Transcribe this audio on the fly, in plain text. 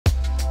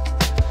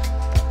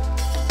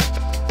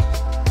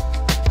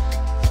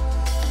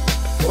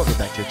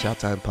back to Chow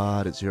Time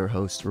Pod. It's your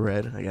host,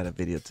 Red. I got a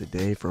video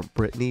today from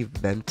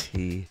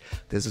BrittanyVenti.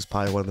 This is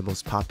probably one of the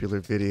most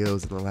popular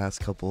videos in the last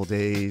couple of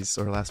days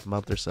or last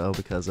month or so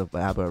because of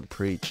Abba and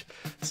Preach.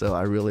 So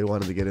I really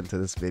wanted to get into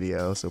this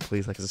video. So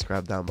please like and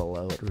subscribe down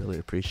below. I'd really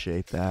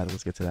appreciate that.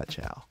 Let's get to that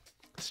chow.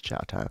 It's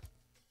chow time.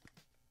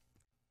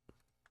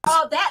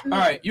 Oh, that man.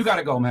 All right, you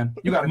gotta go, man.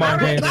 You gotta go.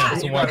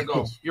 You gotta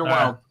go. You're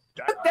wild.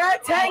 There are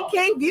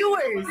 10K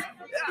viewers.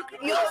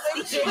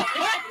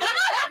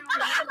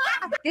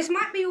 This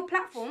might be your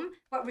platform,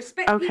 but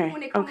respect people when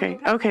they come on your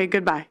platform. Okay,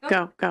 goodbye.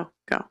 Go. Call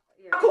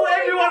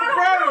everyone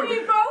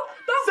bro.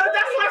 So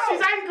that's why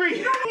she's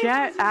angry.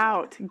 Get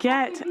out.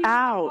 Get the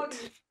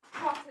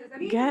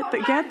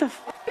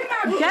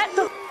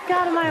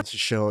out of my. It's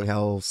showing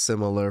how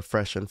similar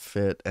Fresh and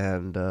Fit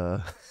and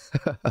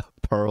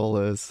Pearl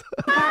is.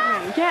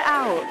 Get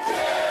out.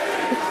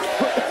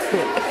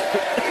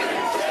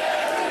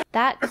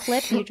 That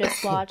clip you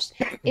just watched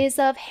is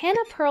of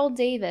Hannah Pearl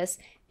Davis,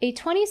 a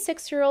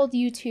 26-year-old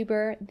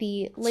YouTuber,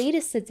 the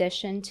latest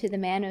addition to the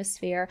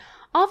manosphere,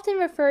 often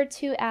referred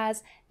to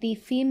as the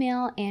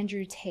female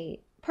Andrew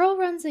Tate. Pearl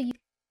runs a...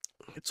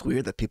 It's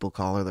weird that people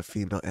call her the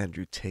female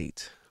Andrew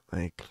Tate.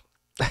 Like,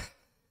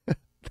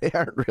 they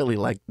aren't really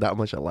like that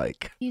much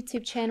alike.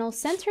 YouTube channel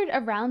centered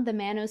around the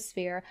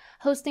manosphere,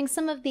 hosting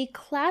some of the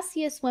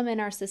classiest women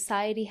our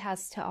society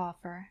has to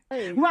offer.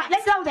 Right,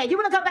 let's go there. You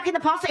want to go back in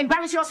the past and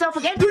embarrass yourself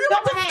again? Do you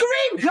want to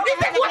scream? Is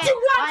that what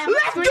you want?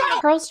 Let's go!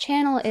 Pearl's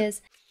channel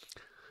is...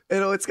 You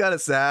know, it's kind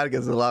of sad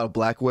because there's a lot of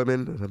black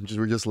women.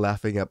 We're just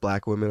laughing at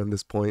black women at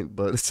this point,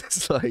 but it's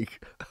just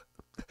like...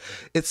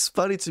 It's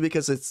funny too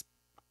because it's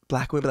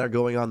black women are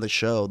going on the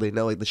show. They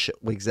know like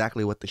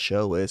exactly what the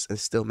show is and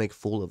still make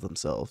fool of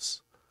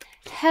themselves.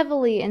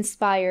 Heavily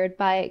inspired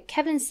by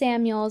Kevin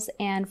Samuels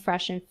and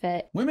Fresh and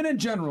Fit. Women in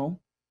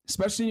general,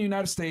 especially in the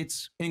United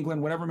States,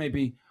 England, whatever it may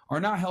be, are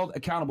not held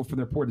accountable for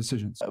their poor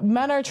decisions.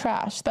 Men are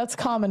trash. That's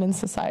common in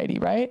society,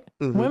 right?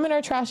 Women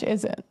are trash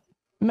isn't.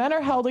 Men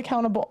are held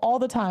accountable all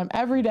the time,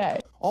 every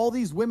day. All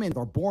these women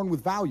are born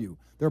with value.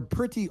 They're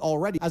pretty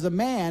already. As a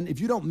man, if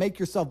you don't make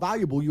yourself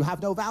valuable, you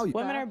have no value.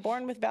 Women are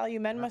born with value.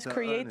 Men must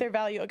create their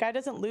value. A guy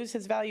doesn't lose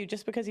his value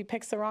just because he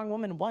picks the wrong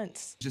woman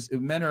once. Just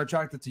men are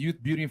attracted to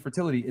youth, beauty, and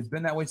fertility. It's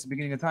been that way since the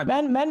beginning of time.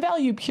 Men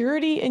value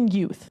purity and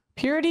youth.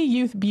 Purity,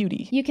 youth,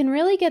 beauty. You can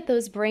really get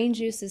those brain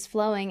juices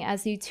flowing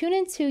as you tune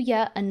into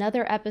yet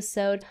another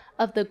episode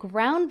of the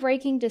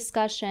groundbreaking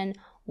discussion,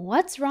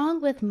 What's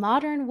Wrong with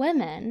Modern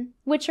Women?,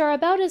 which are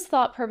about as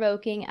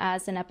thought-provoking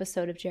as an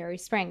episode of Jerry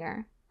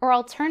Springer. Or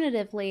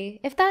alternatively,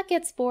 if that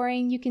gets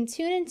boring, you can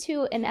tune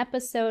into an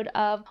episode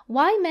of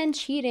Why Men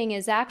Cheating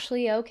is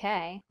Actually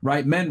Okay.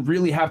 Right? Men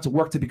really have to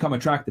work to become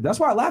attractive. That's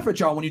why I laugh at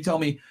y'all when you tell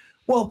me,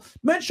 well,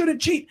 men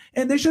shouldn't cheat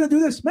and they shouldn't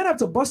do this. Men have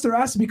to bust their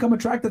ass to become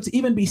attractive to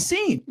even be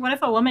seen. What if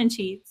a woman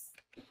cheats?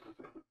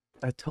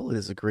 I totally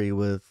disagree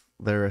with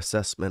their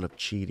assessment of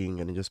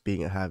cheating and just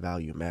being a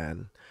high-value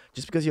man.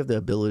 Just because you have the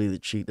ability to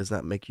cheat does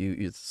not make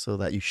you so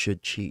that you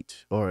should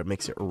cheat, or it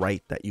makes it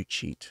right that you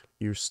cheat.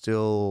 You're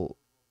still,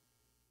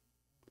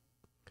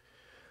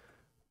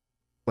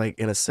 like,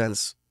 in a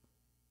sense,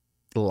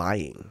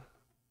 lying.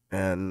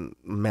 And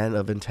men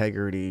of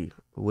integrity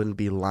wouldn't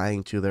be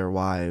lying to their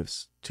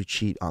wives to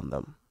cheat on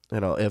them. You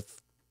know,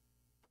 if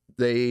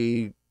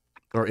they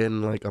are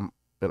in, like, a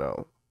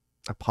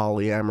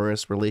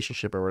polyamorous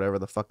relationship or whatever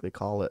the fuck they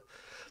call it,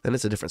 then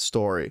it's a different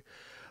story.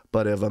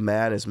 But if a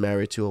man is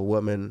married to a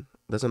woman,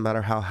 it doesn't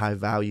matter how high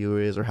value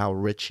he is or how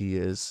rich he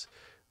is,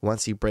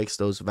 once he breaks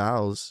those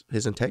vows,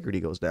 his integrity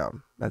goes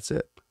down. That's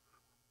it.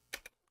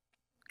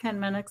 Can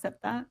men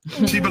accept that?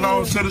 She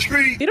belongs to the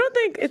street. You don't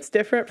think it's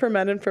different for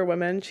men and for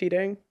women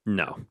cheating?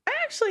 No. I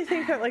actually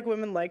think that like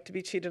women like to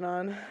be cheated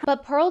on.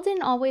 But Pearl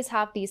didn't always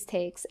have these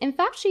takes. In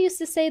fact, she used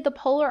to say the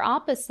polar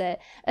opposite,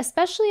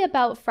 especially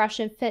about Fresh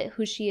and Fit,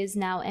 who she is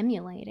now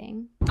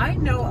emulating. I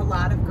know a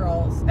lot of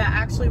girls that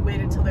actually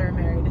waited till they were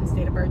married and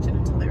stayed a virgin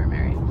until they were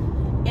married.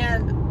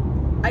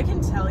 And I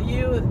can tell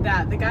you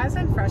that the guys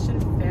on Fresh and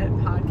Fit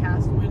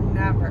podcast would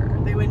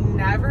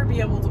never be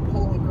able to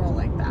pull a girl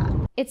like that.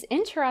 It's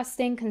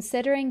interesting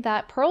considering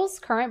that Pearl's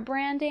current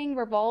branding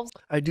revolves...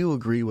 I do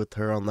agree with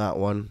her on that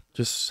one.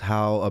 Just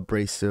how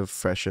abrasive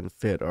Fresh and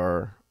Fit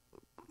are.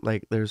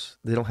 Like,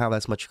 they don't have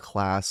as much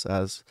class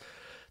as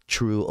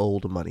true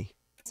old money.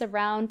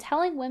 around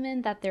telling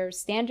women that their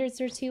standards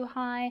are too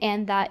high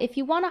and that if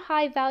you want a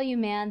high value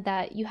man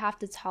that you have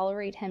to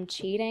tolerate him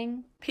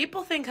cheating.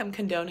 People think I'm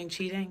condoning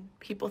cheating.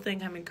 People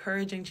think I'm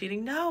encouraging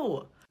cheating.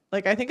 No.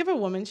 Like, I think if a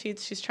woman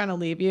cheats, she's trying to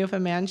leave you. If a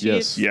man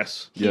cheats,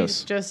 yes.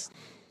 He's just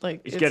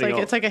like,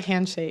 it's like a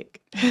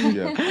handshake.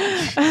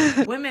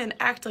 Yeah. Women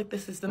act like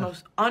this is the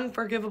most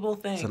unforgivable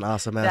thing. It's an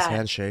awesome ass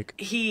handshake.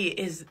 He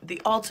is the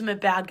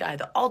ultimate bad guy,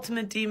 the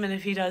ultimate demon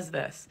if he does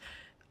this.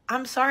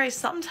 I'm sorry,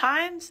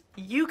 sometimes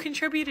you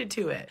contributed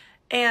to it.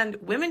 And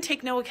women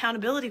take no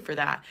accountability for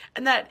that.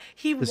 And that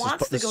he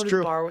wants to go to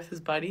the bar with his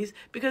buddies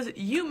because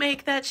you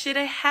make that shit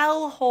a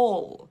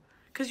hellhole.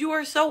 Because you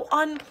are so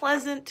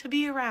unpleasant to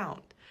be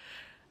around.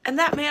 And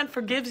that man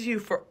forgives you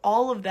for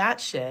all of that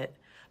shit.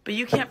 but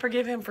you can't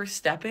forgive him for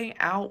stepping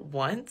out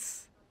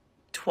once,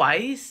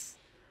 twice.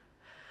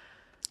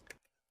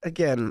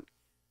 Again,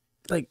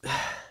 like,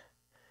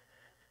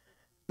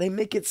 they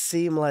make it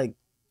seem like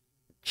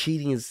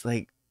cheating is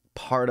like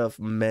part of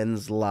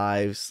men's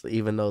lives,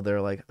 even though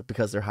they're like,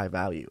 because they're high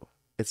value.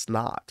 It's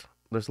not.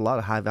 There's a lot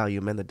of high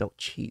value men that don't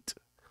cheat,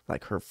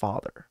 like her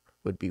father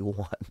would be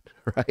one,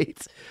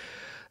 right?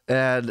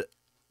 And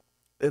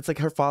it's like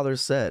her father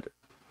said,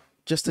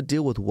 just to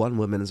deal with one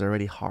woman is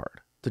already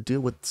hard. To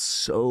deal with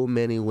so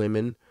many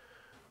women,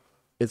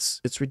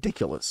 it's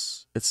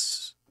ridiculous.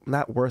 It's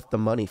not worth the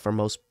money for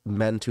most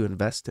men to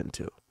invest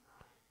into.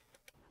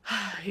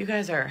 You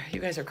guys are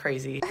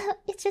crazy.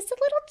 It's just a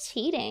little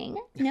cheating.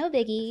 No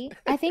biggie.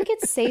 I think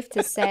it's safe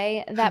to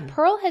say that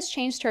Pearl has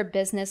changed her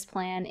business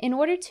plan in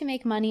order to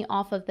make money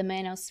off of the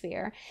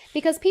manosphere,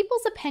 because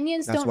people's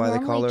opinions don't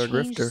normally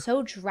change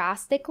so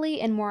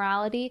drastically in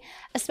morality,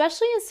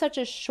 especially in such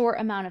a short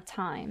amount of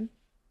time.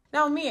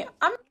 Now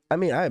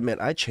I admit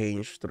I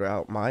changed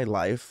throughout my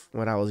life.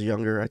 When I was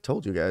younger, I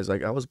told you guys,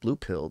 like, I was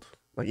blue-pilled.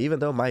 Like, even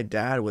though my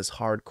dad was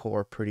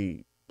hardcore,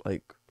 pretty,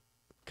 like,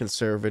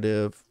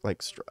 conservative,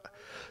 like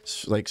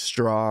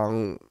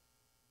strong,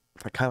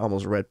 like kind of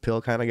almost red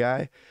pill kind of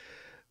guy.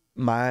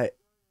 My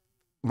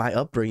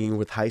upbringing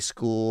with high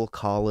school,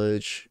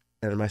 college,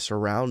 and my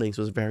surroundings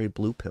was very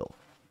blue pill.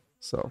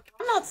 So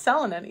I'm not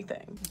selling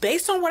anything.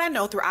 Based on what I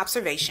know through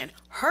observation,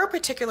 her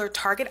particular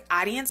target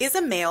audience is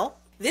a male.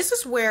 This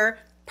is where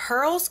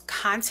Pearl's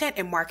content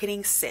and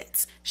marketing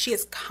sits. She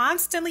is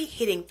constantly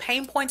hitting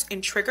pain points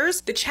and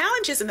triggers. The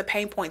challenges and the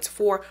pain points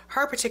for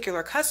her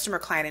particular customer,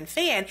 client, and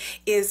fan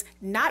is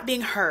not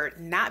being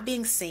heard, not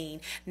being seen,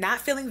 not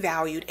feeling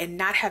valued, and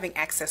not having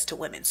access to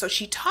women. So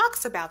she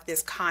talks about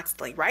this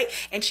constantly, right?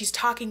 And she's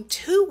talking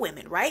to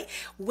women, right?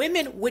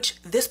 Women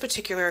which this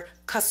particular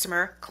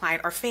customer,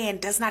 client, or fan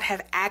does not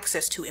have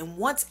access to and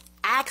wants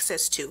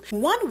access to.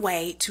 One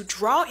way to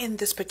draw in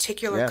this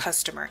particular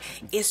customer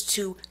is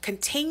to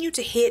continue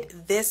to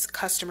hit this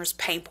customer's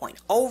pain point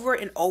over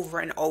and over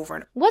and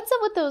over. What's up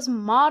with those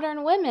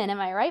modern women? Am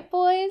I right,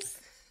 boys?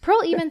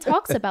 Pearl even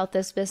talks about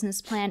this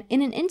business plan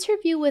in an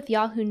interview with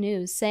Yahoo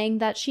News, saying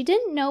that she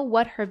didn't know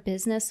what her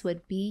business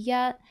would be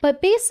yet,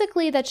 but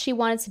basically that she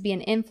wanted to be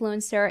an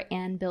influencer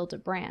and build a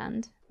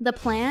brand. The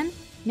plan?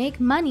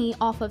 Make money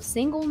off of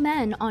single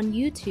men on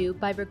YouTube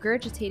by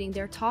regurgitating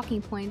their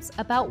talking points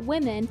about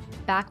women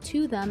back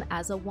to them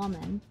as a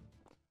woman.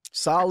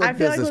 Solid I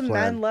feel like business when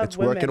plan. men love It's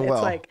women, working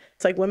well.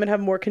 it's like women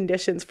have more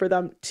conditions for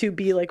them to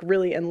be like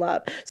really in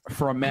love.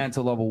 For a man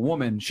to love a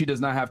woman, she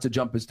does not have to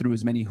jump through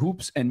as many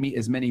hoops and meet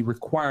as many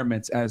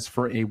requirements as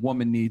for a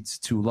woman needs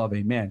to love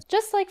a man.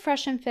 Just like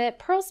Fresh and Fit,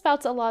 Pearl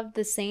spouts a lot of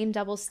the same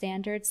double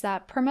standards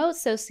that promote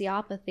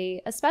sociopathy,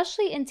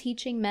 especially in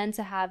teaching men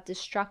to have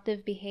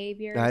destructive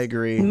behaviors. I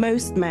agree.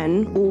 Most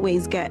men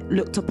always get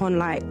looked upon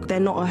like they're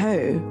not a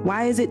hoe.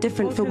 Why is it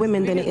different for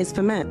women than it is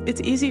for men?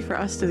 It's easy for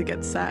us to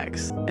get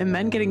sex, and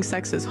men getting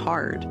sex is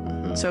hard.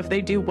 So if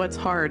they do what's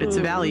hard, it's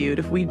valued.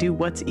 If we do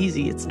what's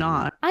easy, it's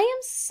not. I am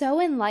so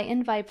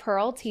enlightened by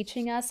Pearl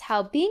teaching us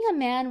how being a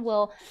man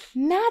will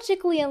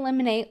magically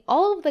eliminate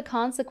all of the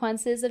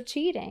consequences of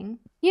cheating.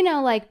 You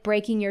know, like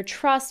breaking your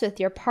trust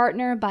with your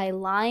partner by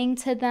lying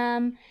to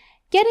them,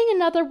 getting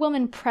another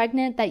woman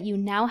pregnant that you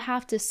now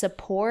have to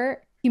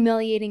support,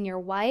 humiliating your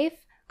wife,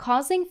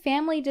 causing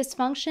family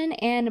dysfunction,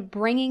 and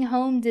bringing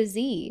home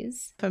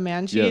disease. If a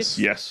man cheats,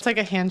 yes. It's like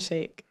a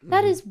handshake.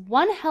 That is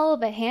one hell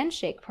of a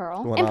handshake,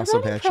 Pearl. One and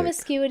awesome promoting handshake.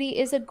 promiscuity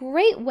is a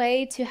great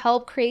way to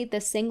help create the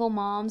single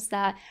moms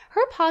that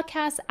her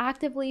podcast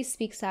actively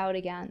speaks out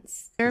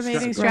against. Their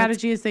mating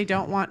strategy is they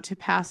don't want to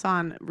pass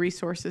on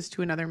resources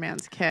to another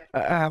man's kid.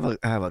 I have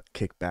a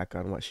kickback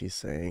on what she's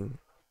saying.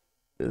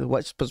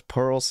 What was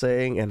Pearl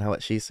saying and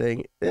what she's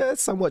saying,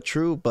 it's somewhat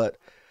true, but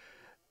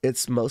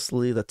it's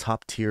mostly the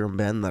top tier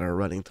men that are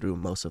running through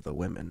most of the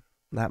women.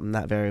 Not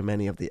very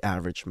many of the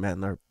average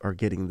men are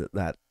getting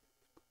that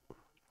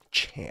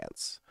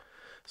chance.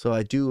 So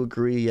I do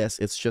agree, yes,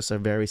 it's just a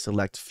very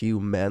select few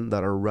men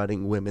that are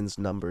running women's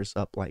numbers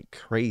up like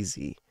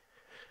crazy.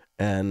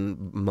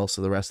 And most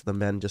of the rest of the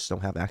men just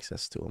don't have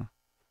access to them.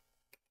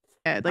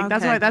 Yeah, like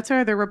that's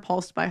why they're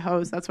repulsed by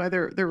hoes. That's why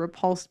they're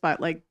repulsed by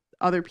like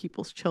other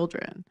people's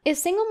children. If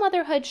single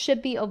motherhood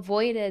should be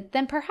avoided,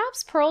 then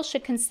perhaps Pearl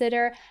should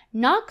consider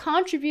not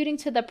contributing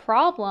to the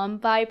problem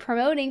by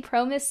promoting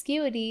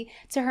promiscuity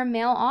to her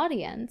male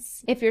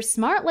audience. If you're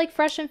smart like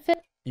Fresh and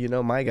Fit, You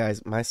know, my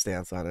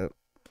stance on it,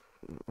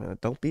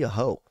 don't be a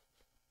hoe.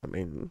 I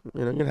mean,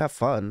 you know, you can have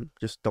fun,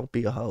 just don't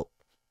be a hoe.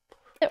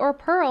 or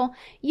Pearl,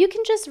 you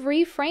can just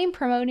reframe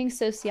promoting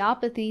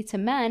sociopathy to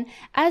men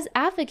as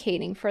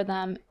advocating for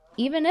them,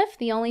 even if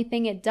the only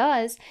thing it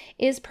does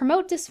is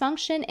promote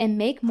dysfunction and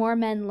make more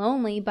men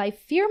lonely by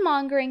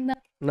fear-mongering them.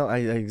 No,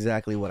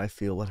 exactly what I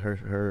feel what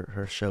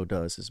her show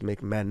does is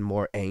make men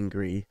more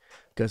angry,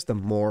 because the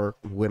more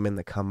women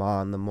that come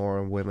on, the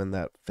more women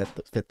that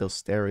fit those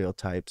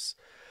stereotypes,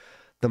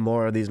 the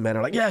more of these men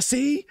are like, yeah,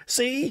 see,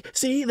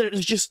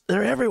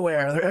 they're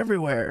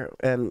everywhere,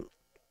 and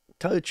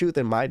tell you the truth,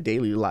 in my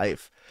daily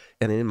life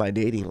and in my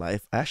dating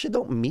life, I actually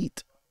don't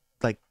meet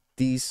like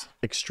these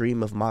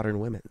extreme of modern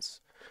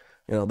women's.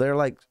 You know, they're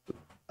like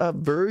a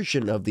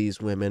version of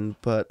these women,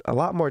 but a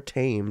lot more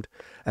tamed.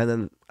 And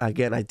then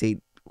again, I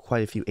date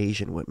quite a few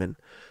Asian women,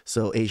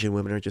 so Asian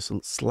women are just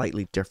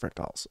slightly different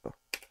also.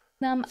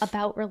 Them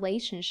about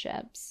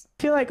relationships.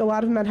 I feel like a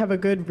lot of men have a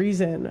good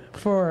reason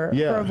for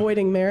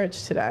avoiding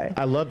marriage today.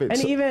 I love it.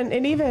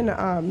 And even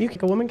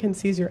a woman can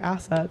seize your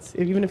assets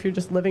even if you're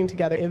just living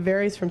together. It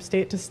varies from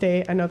state to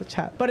state. I know the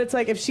chat, but it's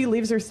like if she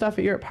leaves her stuff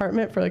at your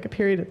apartment for like a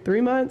period of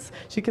 3 months,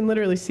 she can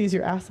literally seize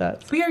your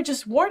assets. We are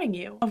just warning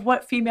you of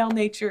what female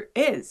nature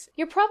is.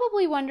 You're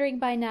probably wondering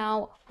by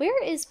now,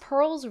 where is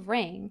Pearl's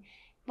ring?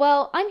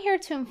 Well, I'm here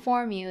to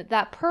inform you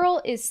that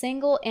Pearl is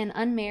single and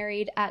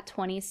unmarried at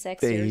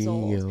 26 years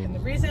old. And the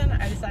reason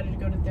I decided to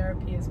go to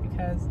therapy is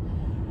because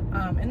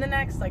in the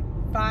next like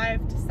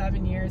 5 to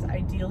 7 years,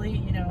 ideally,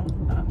 you know,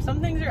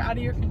 some things are out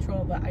of your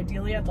control, but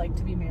ideally I'd like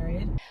to be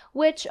married.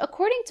 Which,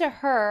 according to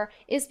her,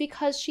 is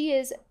because she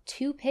is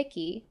too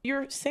picky.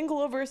 You're single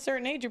over a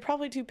certain age, you're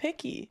probably too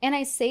picky. And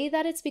I say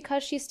that it's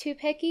because she's too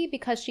picky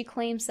because she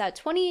claims that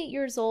 28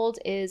 years old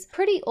is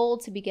pretty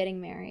old to be getting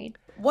married.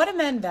 What do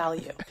men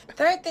value?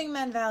 Third thing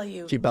men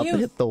value, She about youth. to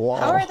hit the wall.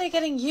 How are they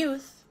getting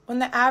youth when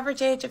the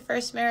average age of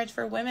first marriage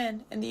for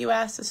women in the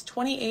U.S. is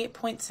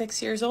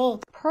 28.6 years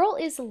old? Pearl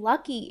is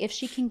lucky if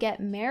she can get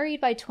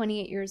married by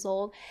 28 years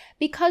old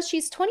because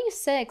she's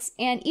 26,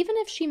 and even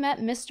if she met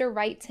Mr.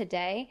 Right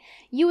today,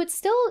 you would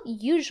still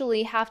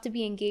usually have to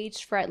be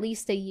engaged for at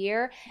least a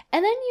year,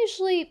 and then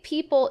usually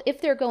people,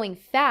 if they're going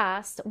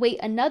fast, wait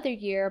another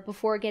year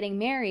before getting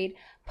married,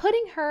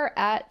 putting her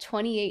at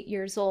 28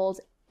 years old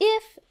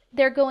if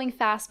they're going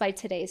fast by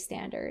today's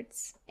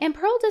standards. And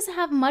Pearl doesn't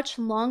have much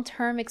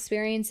long-term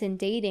experience in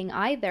dating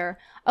either.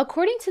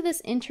 According to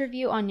this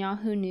interview on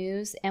Yahoo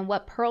News and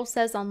what Pearl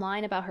says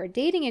online about her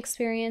dating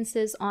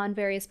experiences on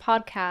various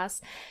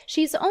podcasts,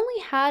 she's only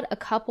had a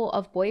couple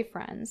of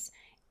boyfriends.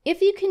 If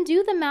you can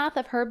do the math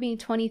of her being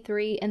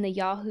 23 in the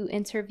Yahoo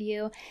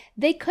interview,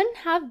 they couldn't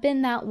have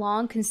been that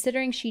long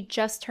considering she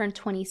just turned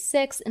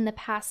 26 in the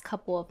past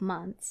couple of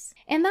months.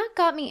 And that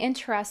got me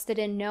interested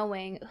in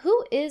knowing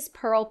who is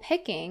Pearl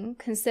picking,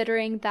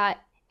 considering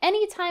that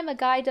anytime a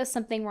guy does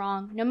something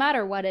wrong, no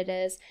matter what it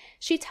is,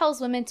 she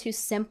tells women to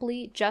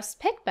simply just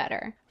pick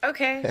better.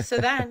 Okay, so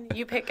then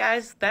you pick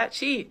guys that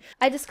cheat.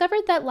 I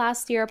discovered that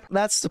last year.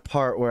 That's the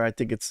part where I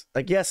think it's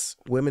like, yes,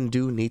 women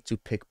do need to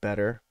pick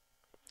better.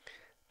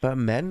 But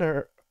men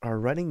are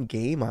running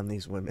game on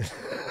these women.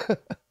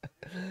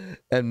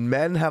 And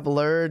men have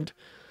learned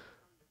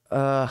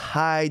a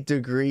high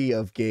degree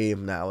of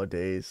game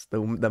nowadays. The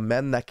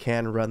men that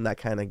can run that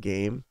kind of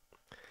game,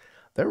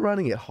 they're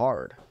running it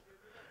hard.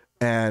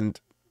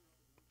 And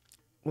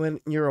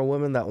when you're a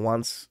woman that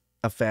wants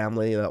a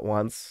family, that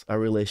wants a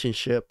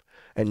relationship,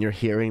 and you're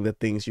hearing the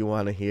things you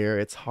want to hear,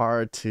 it's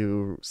hard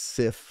to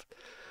sift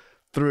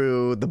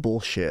through the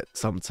bullshit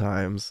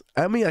sometimes.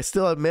 I mean, I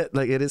still admit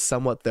like it is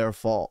somewhat their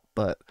fault,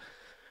 but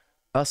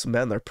us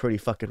men are pretty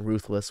fucking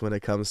ruthless when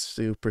it comes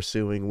to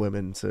pursuing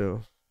women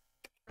too.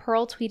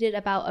 Pearl tweeted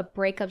about a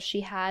breakup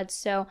she had,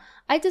 so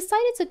I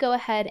decided to go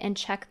ahead and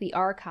check the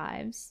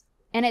archives.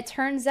 And it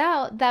turns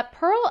out that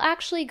Pearl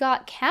actually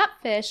got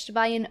catfished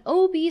by an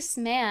obese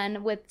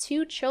man with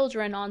 2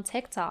 children on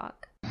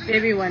TikTok.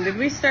 Baby, when did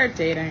we start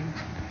dating?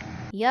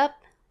 Yep,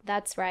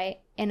 that's right.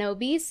 An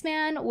obese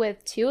man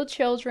with 2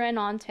 children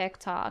on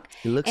TikTok.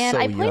 He looks and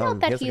so I point young. out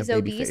that He has, like, he's a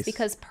baby obese face.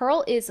 because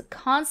Pearl is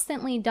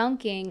constantly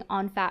dunking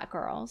on fat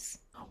girls.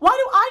 Why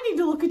do I need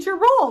to look at your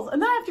rolls?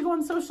 And then I have to go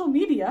on social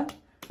media.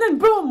 Then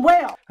boom,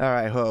 whale. All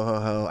right,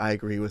 ho. I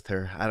agree with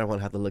her. I don't want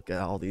to have to look at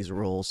all these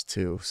roles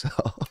too, so...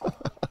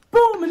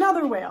 Boom,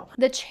 another whale.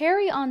 The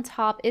cherry on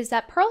top is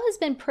that Pearl has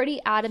been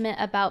pretty adamant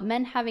about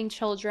men having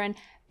children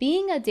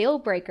being a deal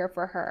breaker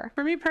for her.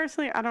 For me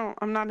personally,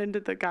 I'm not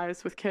into the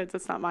guys with kids.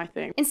 That's not my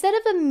thing. Instead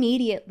of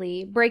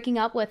immediately breaking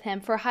up with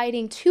him for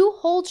hiding 2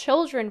 whole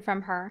children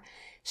from her,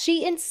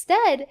 she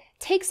instead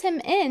takes him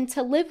in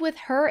to live with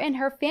her and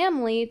her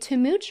family to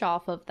mooch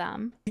off of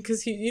them.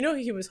 Because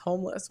he was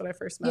homeless when I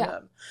first met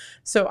him.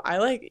 So I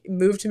like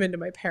moved him into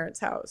my parents'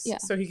 house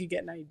so he could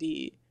get an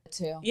ID.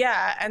 Too.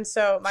 Yeah, and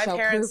so my Show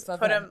parents proof of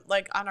put him. him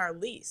like on our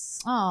lease.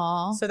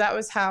 Aww. So that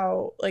was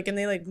how and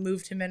they like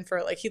moved him in for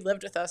he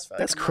lived with us for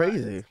That's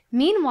crazy.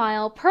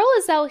 Meanwhile, Pearl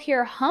is out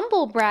here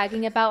humble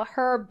bragging about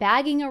her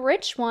bagging a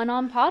rich one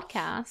on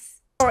podcasts.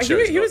 Oh,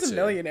 he was a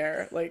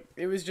millionaire. Like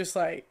it was just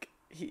like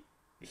he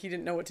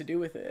didn't know what to do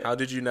with it. How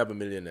did you nab a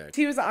millionaire?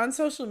 He was on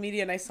social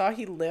media and I saw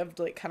he lived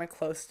like kind of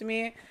close to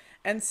me,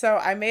 and so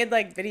I made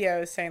like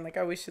videos saying like,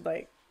 oh, we should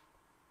like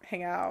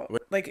hang out.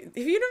 Like, have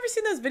you never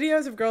seen those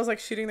videos of girls like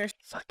shooting their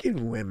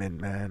Fucking women,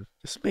 man.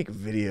 Just make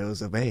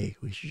videos of, hey,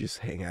 we should just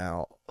hang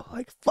out.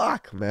 Like,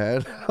 fuck,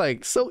 man.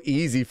 Like, so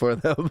easy for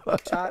them.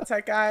 shots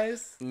at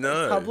guys?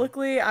 No.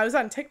 Publicly. I was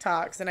on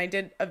TikToks and I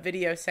did a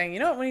video saying, you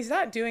know what, when he's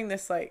not doing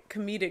this like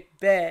comedic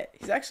bit,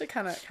 he's actually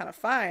kind of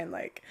fine.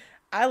 Like,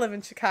 I live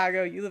in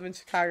Chicago. You live in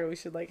Chicago. We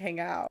should like hang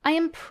out. I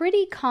am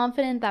pretty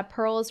confident that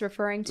Pearl is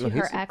referring to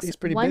her ex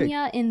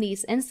Wanya in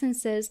these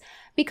instances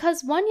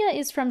because Wanya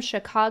is from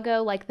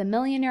Chicago, like the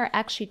millionaire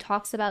ex she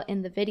talks about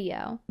in the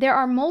video. There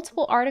are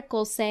multiple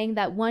articles saying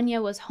that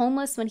Wanya was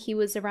homeless when he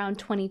was around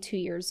 22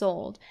 years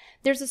old.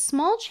 There's a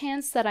small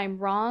chance that I'm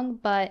wrong,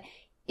 but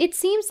it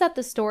seems that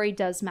the story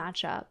does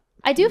match up.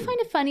 I do find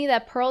it funny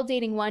that Pearl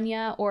dating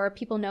Wanya, or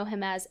people know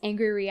him as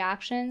Angry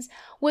Reactions,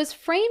 was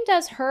framed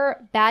as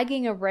her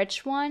bagging a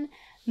rich one.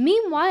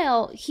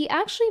 Meanwhile, he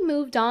actually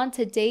moved on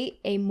to date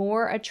a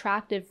more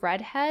attractive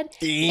redhead, and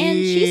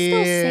she's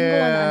still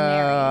single and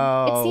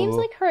unmarried. It seems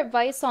like her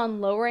advice on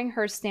lowering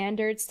her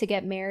standards to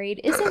get married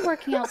isn't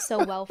working out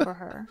so well for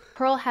her.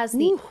 Pearl has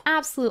the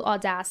absolute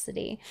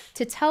audacity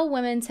to tell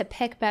women to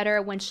pick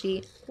better when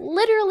she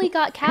literally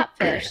got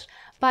catfished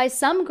by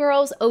some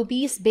girl's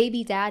obese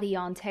baby daddy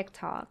on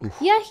TikTok.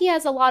 Yeah, he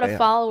has a lot of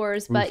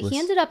followers, but he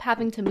ended up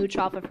having to mooch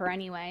off of her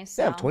anyway.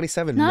 So yeah,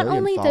 27 not million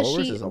only followers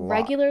does she is a lot.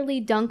 regularly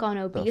dunk on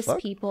obese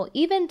people,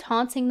 even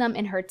taunting them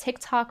in her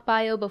TikTok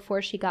bio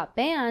before she got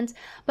banned,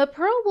 but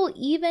Pearl will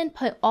even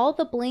put all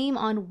the blame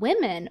on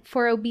women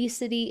for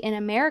obesity in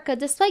America,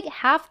 despite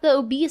half the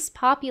obese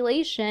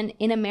population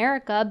in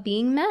America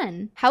being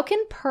men. How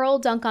can Pearl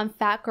dunk on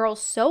fat girls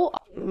so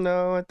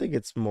No, I think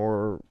it's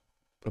more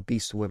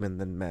obese women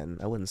than men.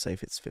 I wouldn't say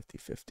if it's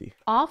 50-50.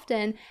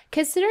 often,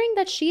 considering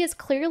that she has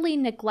clearly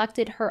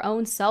neglected her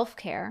own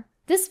self-care?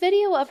 This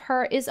video of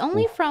her is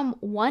only from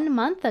 1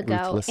 month ago,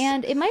 Ruthless.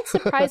 and it might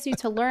surprise you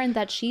to learn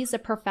that she's a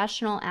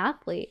professional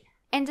athlete.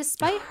 And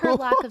despite her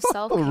lack of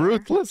self-care,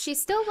 Ruthless. she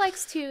still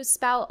likes to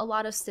spout a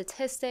lot of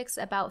statistics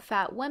about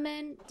fat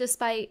women,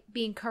 despite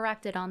being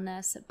corrected on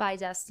this by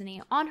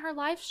Destiny on her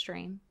live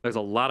stream. There's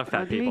a lot of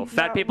fat people.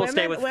 Fat people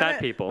stay with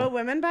fat people. But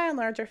women by and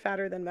large are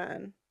fatter than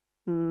men.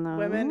 No.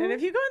 Women, and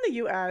if you go in the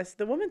U.S.,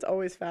 the woman's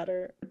always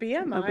fatter.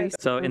 BMI.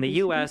 So in the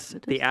U.S.,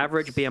 the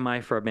average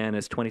BMI for a man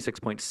is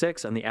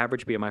 26.6, and the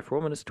average BMI for a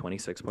woman is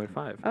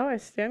 26.5. Oh, I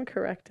stand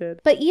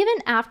corrected. But even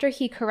after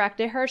he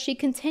corrected her, she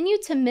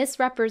continued to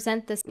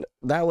misrepresent this.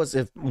 That was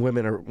if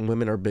women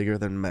are bigger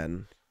than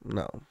men.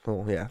 No.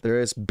 Well, yeah, there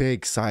is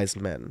big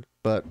sized men,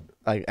 but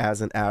like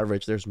as an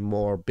average, there's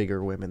more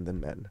bigger women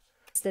than men.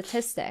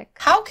 Statistic.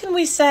 How can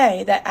we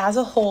say that as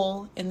a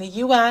whole, in the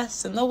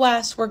US and the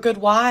West, we're good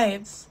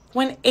wives,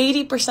 when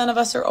 80% of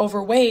us are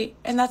overweight,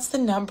 and that's the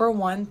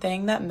 #1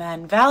 thing that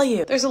men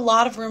value? There's a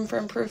lot of room for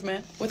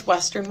improvement with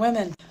Western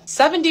women.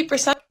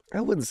 70%.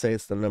 I wouldn't say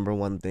it's the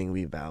 #1 thing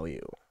we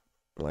value.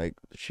 Like,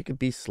 she could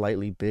be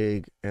slightly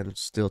big and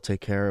still take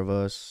care of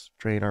us,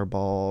 train our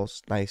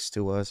balls, nice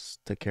to us,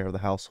 take care of the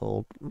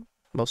household.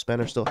 Most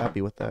men are still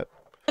happy with that.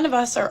 None of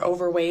us are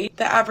overweight.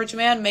 The average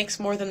man makes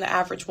more than the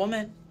average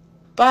woman,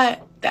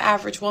 but the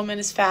average woman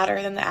is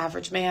fatter than the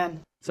average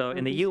man. So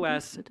in the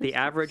U.S., the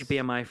average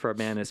BMI for a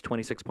man is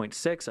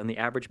 26.6, and the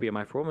average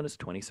BMI for a woman is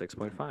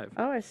 26.5.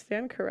 Oh, I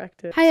stand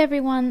corrected. Hi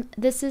everyone,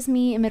 this is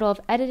me in the middle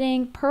of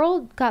editing.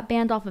 Pearl got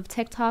banned off of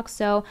TikTok,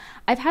 so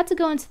I've had to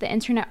go into the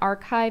Internet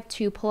Archive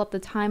to pull up the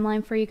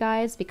timeline for you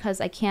guys because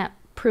I can't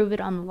prove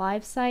it on the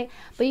live site.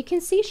 But you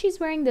can see she's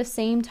wearing the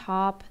same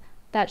top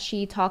that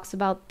she talks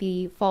about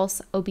the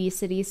false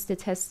obesity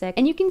statistic.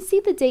 And you can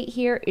see the date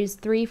here is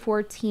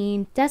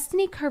 3/14.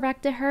 Destiny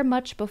corrected her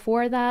much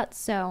before that,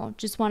 so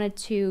just wanted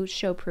to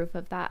show proof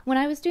of that. When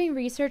I was doing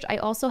research, I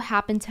also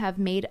happened to have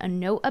made a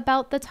note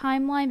about the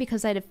timeline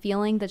because I had a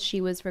feeling that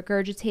she was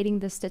regurgitating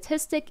the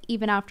statistic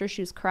even after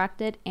she was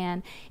corrected,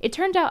 and it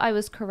turned out I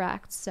was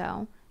correct,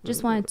 so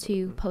just wanted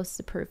to post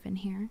the proof in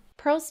here.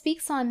 Pearl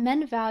speaks on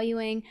men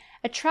valuing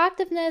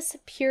attractiveness,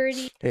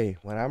 purity. Hey,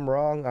 when I'm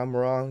wrong, I'm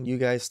wrong. You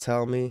guys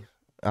tell me.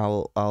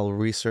 I'll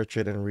research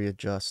it and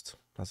readjust.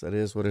 Because it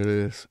is what it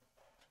is.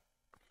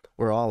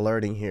 We're all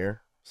learning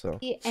here, so.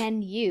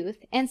 And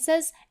youth, and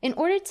says in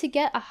order to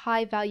get a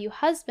high value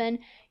husband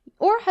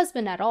or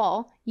husband at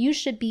all, you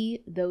should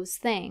be those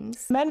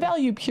things. Men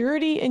value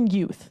purity and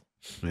youth.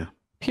 Yeah.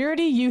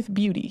 Purity, youth,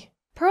 beauty.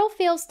 Pearl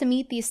fails to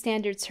meet these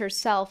standards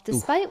herself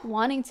despite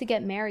wanting to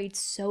get married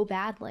so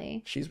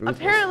badly. She's ruthless.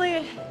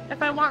 Apparently,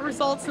 if I want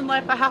results in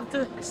life, I have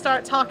to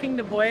start talking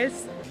to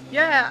boys.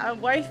 Yeah,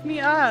 wife me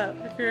up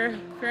if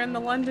you're in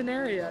the London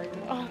area.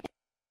 You know?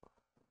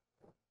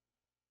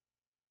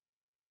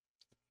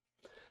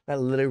 That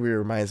literally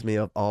reminds me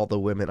of all the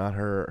women on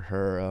her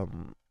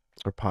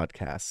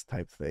podcast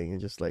type thing,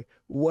 and just like,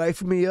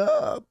 wife me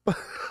up.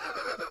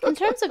 In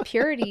terms of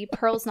purity,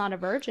 Pearl's not a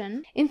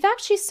virgin. In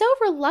fact, she's so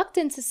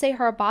reluctant to say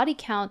her body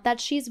count that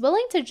she's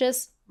willing to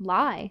just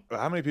lie.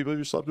 How many people have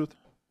you slept with?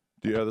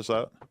 Do you have this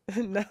out?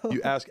 No.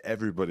 You ask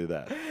everybody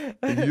that.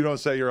 And you don't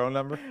say your own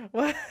number?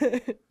 What?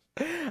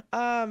 No,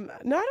 I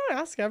don't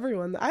ask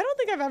everyone. I don't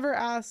think I've ever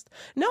asked.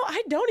 No,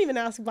 I don't even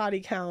ask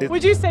body count.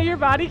 Would you say your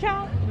body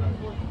count?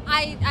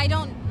 I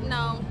don't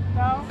know.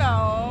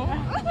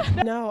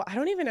 No. No, I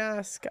don't even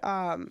ask.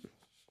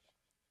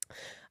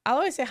 I'll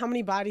always say how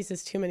many bodies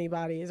is too many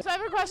bodies. So I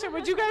have a question.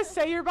 Would you guys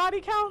say your body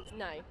count?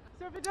 No.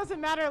 So if it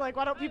doesn't matter, like,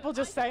 why don't people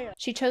just say it?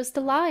 She chose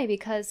to lie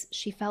because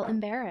she felt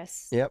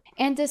embarrassed. Yep.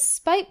 And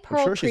despite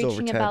Pearl sure she's over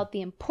preaching 10. about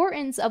the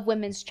importance of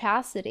women's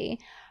chastity,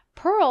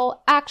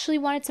 Pearl actually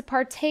wanted to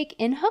partake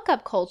in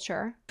hookup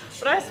culture.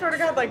 But I swear to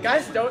God, like,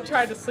 guys don't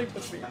try to sleep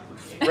with me.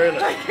 Really?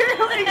 like,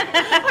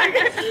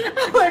 I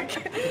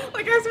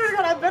swear to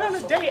God, I've been on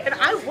a date, and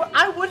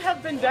I would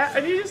have been dead,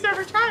 and he just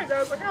never tried. And I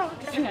was like, oh,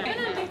 okay. I've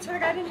been on a date, swear to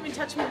God, I didn't even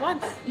touch me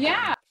once.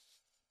 Yeah.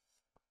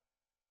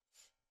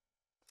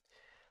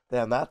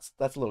 Damn, that's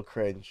a little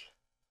cringe.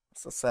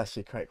 It's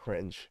actually quite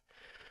cringe.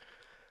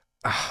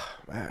 Ah,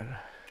 man.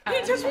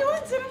 He touched me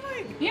once, and I'm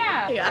like,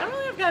 Yeah. hey, I don't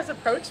really have guys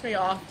approach me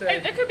often.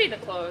 It could be the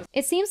clothes.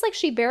 It seems like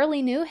she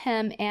barely knew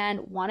him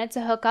and wanted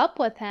to hook up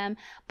with him,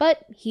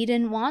 but he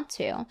didn't want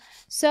to.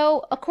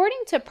 So,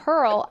 according to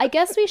Pearl, I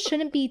guess we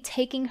shouldn't be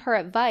taking her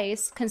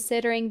advice,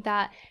 considering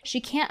that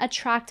she can't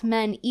attract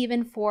men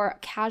even for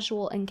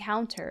casual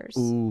encounters.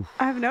 Ooh.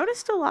 I've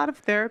noticed a lot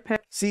of therapists.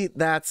 See,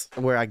 that's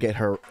where I get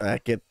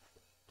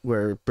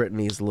where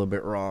Brittany's a little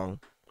bit wrong.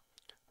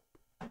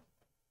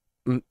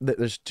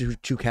 There's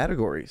two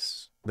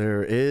categories.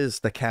 There is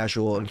the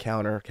casual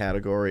encounter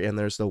category, and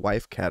there's the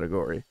wife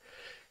category.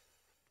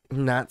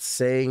 I'm not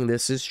saying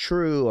this is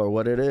true or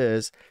what it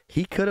is.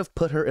 He could have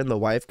put her in the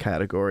wife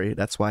category.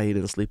 That's why he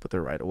didn't sleep with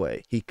her right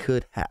away. He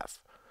could have.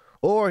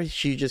 Or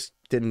she just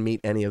didn't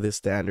meet any of his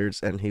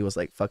standards, and he was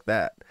like, fuck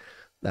that.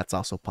 That's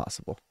also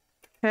possible.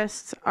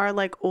 Are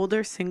like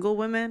older single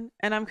women,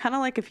 and I'm kind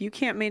of like, if you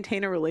can't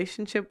maintain a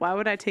relationship, why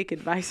would I take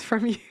advice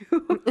from you?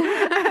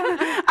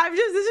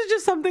 This is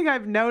just something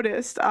I've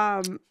noticed.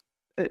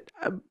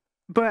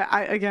 But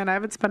I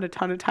haven't spent a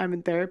ton of time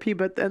in therapy,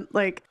 but then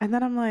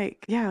I'm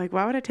like, yeah, like,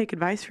 why would I take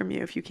advice from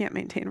you if you can't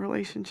maintain a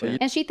relationship?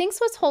 And she thinks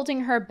what's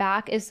holding her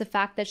back is the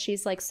fact that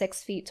she's like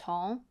 6 feet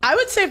tall. I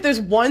would say if there's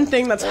one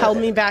thing that's held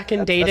me back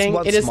in dating,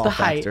 it is the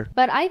height.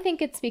 But I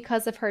think it's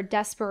because of her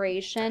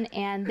desperation,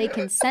 and they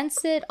can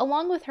sense it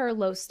along with her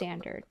low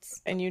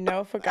standards. And you know,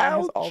 if a guy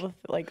has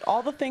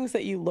all the things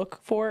that you look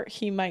for,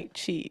 he might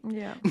cheat.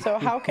 Yeah. So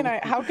how can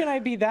I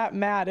be that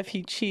mad if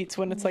he cheats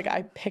when it's like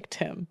I picked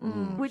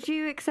him? Would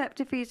you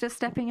accept if he's just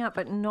stepping up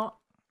but not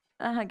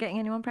getting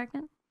anyone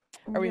pregnant?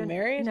 Are we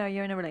married? No,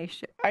 you're in a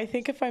relationship. I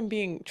think if I'm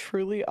being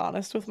truly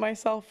honest with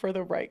myself, for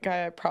the right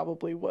guy, I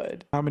probably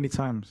would. How many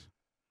times?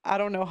 I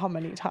don't know how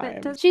many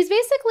times. She's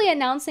basically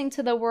announcing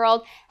to the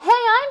world, hey,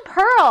 I'm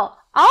Pearl.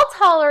 I'll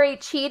tolerate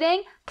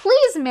cheating.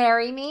 Please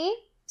marry me.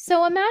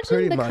 So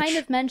imagine the kind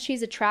of men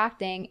she's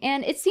attracting,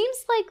 and it seems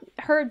like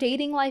her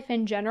dating life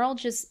in general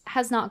just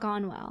has not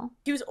gone well.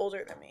 He was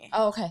older than me.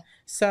 Oh, okay.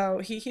 So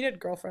he had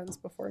girlfriends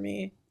before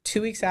me. 2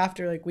 weeks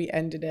after, like, we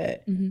ended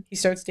it, he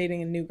starts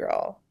dating a new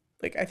girl.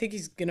 Like, I think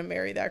he's gonna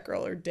marry that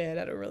girl, or did.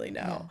 I don't really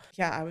know.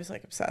 Yeah, I was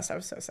like obsessed. I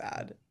was so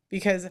sad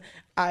because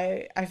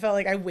I felt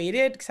like I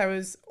waited because I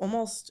was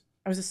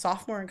a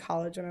sophomore in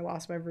college when I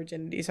lost my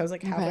virginity. So I was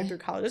like halfway through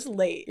college. It's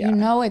late. You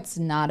know, it's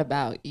not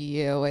about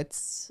you.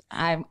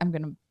 I'm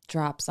gonna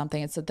drop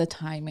something. It's the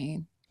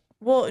timing.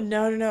 Well,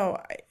 no.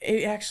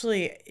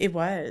 It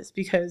was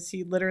because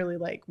he literally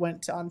like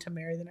went on to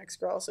marry the next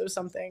girl. So it was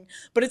something.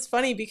 But it's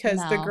funny because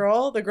the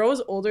girl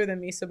was older than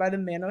me. So by the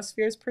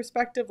manosphere's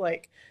perspective,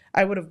 like,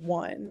 I would have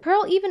won.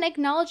 Pearl even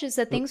acknowledges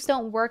that things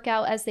don't work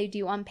out as they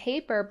do on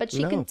paper, but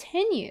she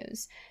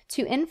continues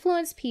to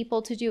influence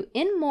people to do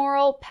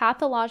immoral,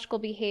 pathological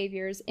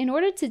behaviors in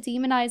order to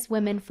demonize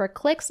women for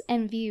clicks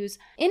and views.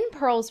 In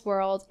Pearl's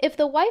world, if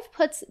the wife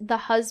puts the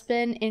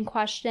husband in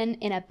question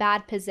in a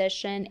bad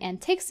position and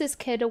takes his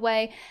kid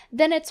away,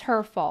 then it's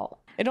her fault.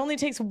 It only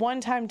takes one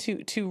time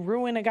to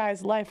ruin a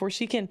guy's life where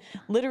she can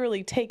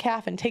literally take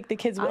half and take the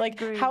kids.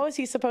 How is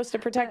he supposed to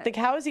protect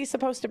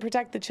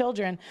the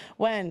children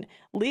when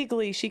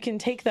legally she can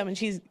take them and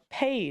she's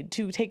paid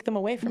to take them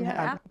away from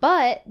him?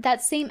 But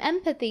that same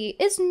empathy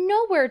is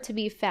nowhere to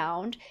be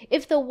found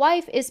if the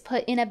wife is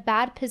put in a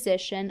bad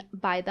position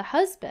by the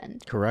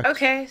husband. Correct.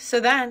 Okay, so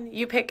then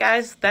you pick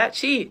guys that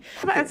cheat.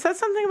 It says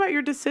something about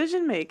your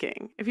decision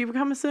making if you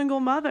become a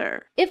single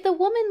mother. If the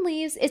woman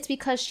leaves, it's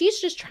because she's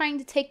just trying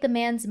to take the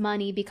man's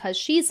money because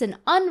she's an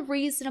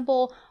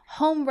unreasonable,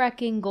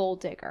 home-wrecking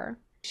gold digger.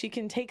 She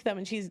can take them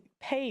and she's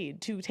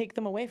paid to take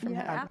them away from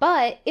him.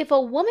 But if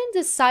a woman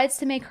decides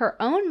to make her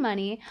own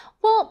money,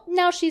 well,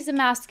 now she's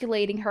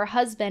emasculating her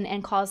husband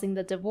and causing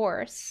the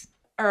divorce.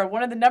 Or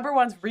one of the number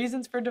one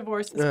reasons for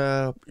divorce is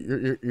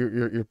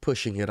you're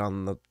pushing it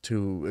on the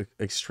two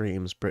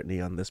extremes,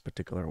 Brittany, on this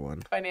particular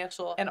one.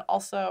 Financial, and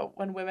also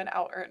when women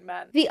out-earn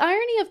men. The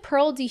irony of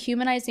Pearl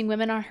dehumanizing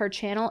women on her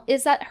channel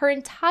is that her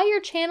entire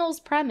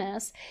channel's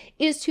premise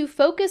is to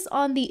focus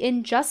on the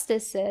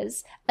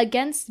injustices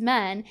against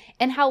men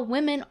and how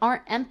women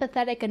aren't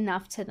empathetic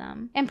enough to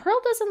them. And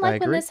Pearl doesn't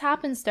like when this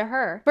happens to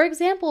her. For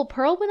example,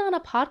 Pearl went on a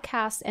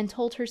podcast and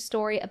told her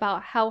story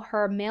about how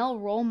her male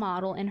role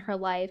model in her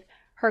life,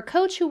 Her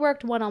coach, who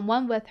worked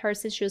one-on-one with her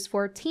since she was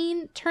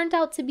 14, turned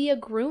out to be a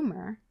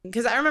groomer.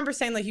 Because I remember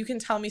saying, like, you can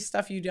tell me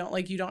stuff you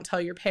don't tell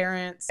your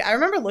parents. I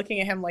remember looking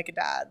at him like a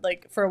dad,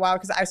 like, for a while,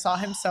 because I saw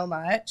him so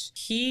much.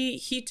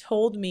 He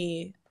told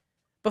me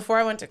before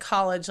I went to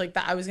college, like,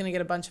 that I was going to get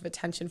a bunch of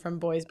attention from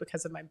boys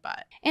because of my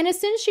butt. And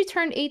as soon as she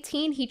turned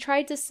 18, he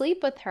tried to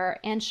sleep with her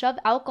and shove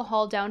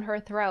alcohol down her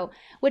throat,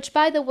 which,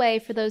 by the way,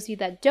 for those of you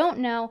that don't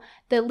know,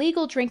 the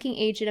legal drinking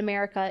age in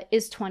America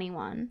is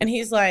 21. And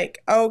he's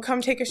like, oh, come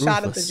take a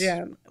shot at the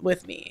gym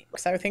with me.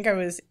 So I think I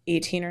was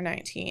 18 or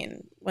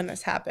 19 when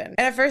this happened.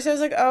 And at first I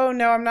was like, oh,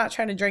 no, I'm not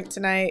trying to drink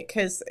tonight,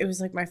 because it was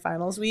like my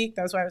finals week.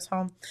 That was why I was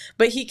home.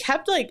 But he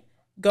kept like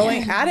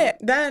going at it.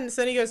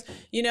 So then he goes,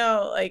 you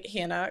know, like,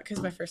 Hannah, because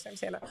my first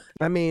name's Hannah.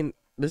 I mean,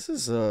 this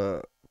is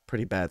a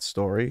pretty bad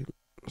story,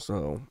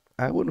 so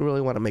I wouldn't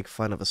really want to make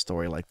fun of a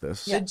story like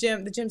this. The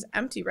gym's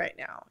empty right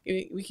now.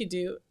 We could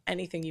do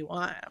anything you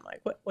want. I'm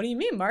like, what do you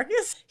mean,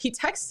 Marcus? He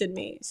texted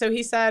me. So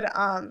he said,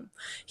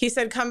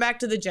 come back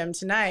to the gym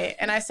tonight.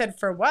 And I said,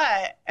 for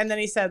what? And then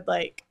he said,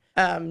 like,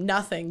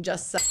 nothing,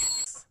 just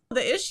sex.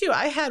 The issue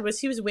I had was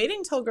he was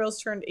waiting till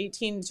girls turned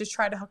 18 to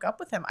try to hook up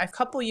with him. A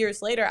couple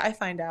years later, I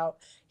find out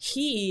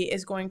he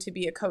is going to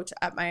be a coach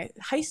at my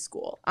high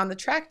school on the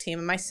track team,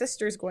 and my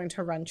sister's going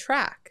to run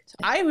track.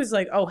 I was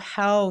like, oh,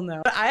 hell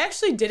no. But I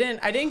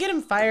didn't get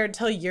him fired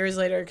till years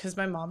later because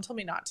my mom told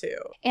me not to.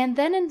 And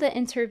then in the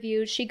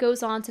interview, she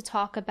goes on to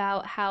talk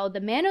about how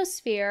the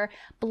manosphere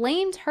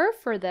blamed her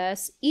for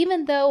this,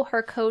 even though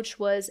her coach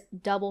was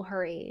double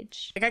her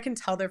age. Like, I can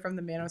tell they're from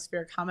the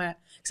manosphere comment,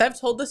 because I've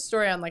told this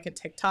story on like a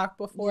TikTok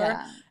before,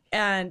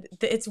 and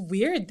it's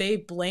weird. They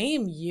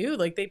blame you.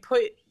 Like, they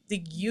put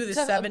the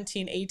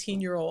 17,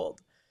 18-year-old.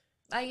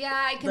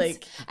 I can.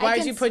 Like, why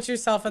did you put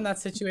yourself in that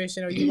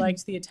situation? Or you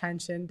liked the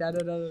attention,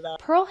 da-da-da-da-da.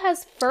 Pearl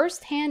has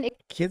firsthand.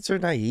 Kids are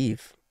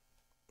naive.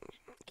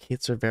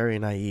 Kids are very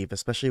naive,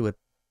 especially with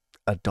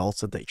adults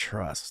that they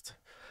trust.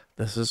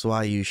 This is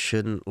why you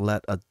shouldn't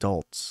let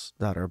adults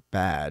that are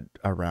bad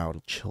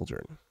around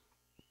children,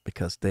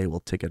 because they will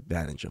take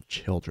advantage of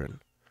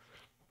children.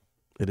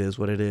 It is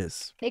what it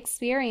is.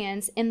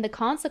 Experience in the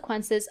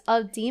consequences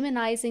of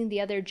demonizing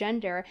the other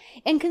gender.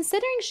 And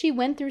considering she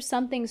went through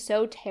something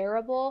so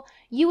terrible,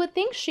 you would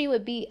think she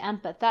would be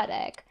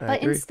empathetic.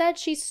 But instead,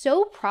 she's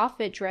so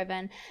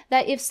profit-driven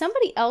that if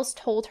somebody else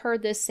told her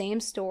this same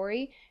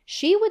story,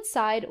 she would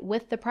side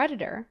with the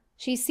predator.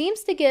 She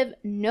seems to give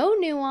no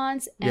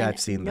nuance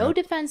and no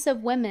defense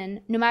of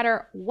women, no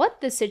matter what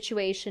the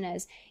situation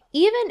is,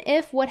 even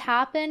if what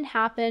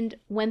happened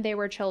when they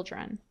were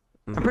children.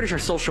 I'm pretty sure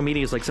social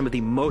media is like some of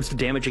the most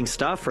damaging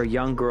stuff for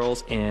young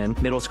girls in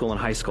middle school and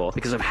high school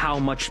because of how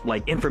much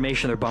like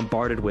information they're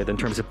bombarded with in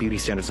terms of beauty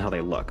standards and how they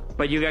look.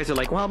 But you guys are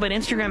like, well, but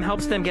Instagram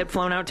helps them get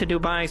flown out to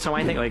Dubai, so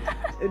I think like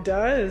it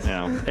does. You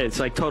know, it's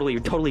like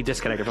totally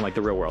disconnected from like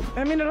the real world.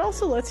 I mean, it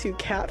also lets you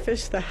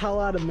catfish the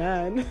hell out of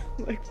men,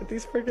 like with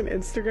these freaking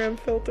Instagram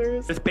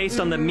filters. It's based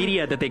on the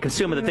media that they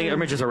consume and the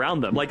images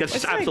around them. Like that's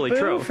just absolutely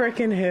true.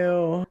 Freaking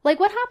who? Like,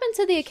 what happened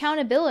to the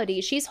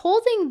accountability? She's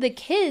holding the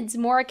kids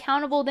more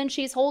accountable than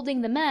she's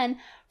holding the men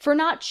for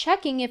not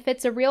checking if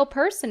it's a real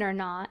person or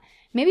not.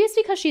 Maybe it's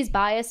because she's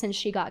biased and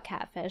she got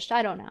catfished.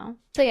 I don't know.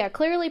 So yeah,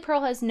 clearly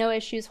Pearl has no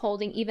issues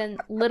holding even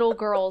little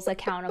girls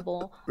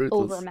accountable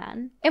over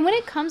men. And when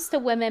it comes to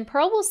women,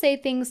 Pearl will say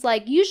things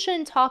like, you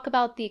shouldn't talk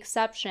about the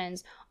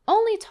exceptions,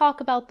 only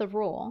talk about the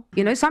rule.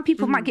 You know, some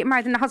people might get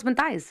married and the husband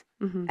dies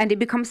and they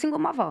become a single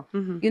mother.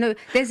 You know,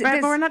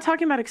 but we're not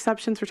talking about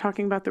exceptions, we're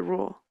talking about the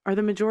rule. Are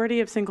the majority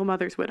of single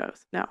mothers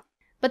widows? No.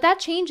 But that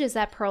changes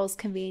at Pearl's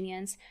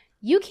convenience.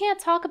 You can't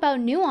talk about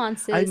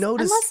nuances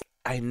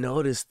I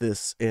noticed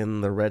this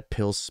in the red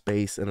pill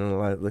space,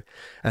 and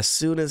as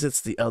soon as it's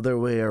the other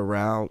way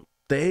around,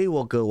 they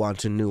will go on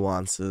to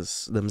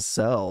nuances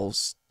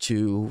themselves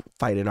to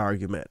fight an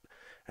argument.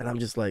 And I'm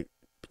just like,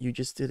 you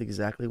just did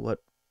exactly what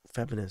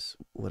feminists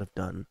would have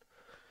done.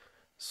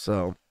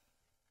 So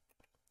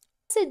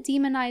it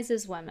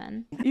demonizes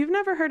women. You've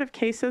never heard of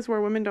cases where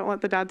women don't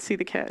let the dad see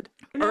the kid?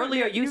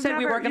 Earlier, you said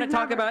we weren't going to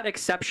talk about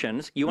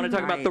exceptions. You want to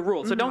talk about the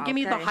rules. So don't give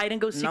me the hide and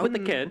go seek with the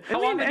kid.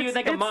 How often do you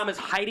think a mom is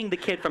hiding the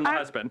kid from the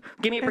husband?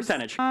 Give me a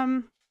percentage.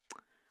 I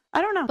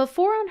don't know.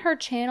 Before on her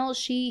channel,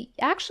 she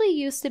actually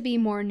used to be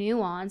more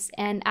nuanced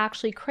and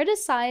actually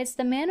criticized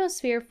the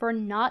manosphere for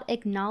not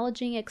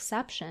acknowledging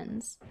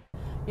exceptions.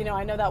 You know,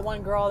 I know that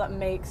one girl that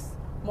makes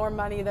more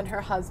money than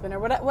her husband, or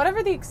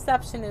whatever the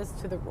exception is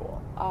to the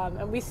rule.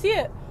 And we see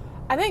it,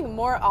 I think,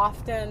 more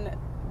often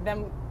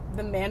than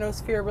the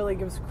manosphere really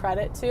gives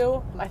credit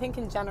to. I think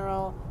in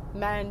general,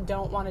 men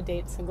don't want to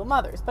date single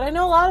mothers. But I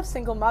know a lot of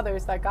single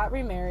mothers that got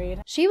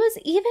remarried. She was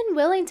even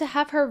willing to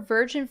have her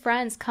virgin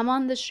friends come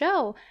on the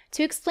show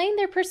to explain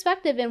their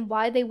perspective and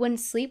why they wouldn't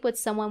sleep with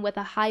someone with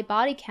a high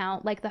body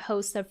count like the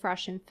host of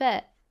Fresh and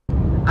Fit.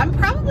 I'm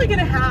probably going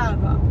to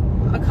have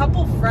a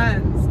couple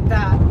friends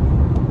that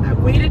I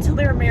waited till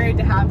they were married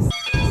to have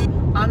sex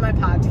on my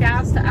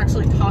podcast to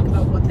actually talk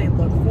about what they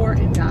look for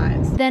in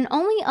guys. Then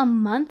only a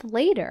month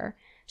later,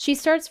 She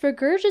starts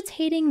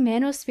regurgitating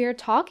manosphere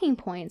talking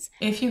points.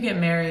 If you get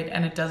married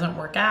and it doesn't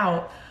work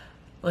out,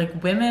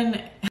 like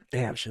women...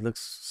 Damn, she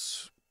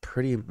looks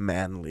pretty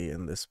manly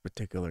in this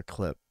particular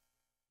clip.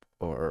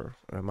 Or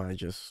am I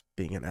just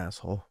being an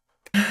asshole?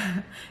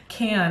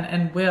 can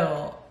and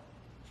will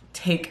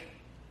take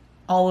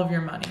all of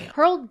your money.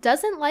 Pearl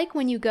doesn't like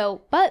when you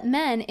go, but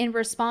men, in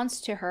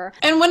response to her.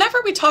 And whenever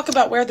we talk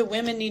about where the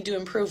women need to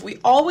improve, we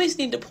always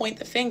need to point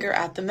the finger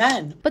at the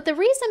men. But the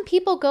reason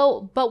people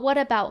go, but what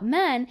about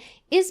men,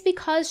 is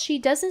because she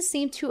doesn't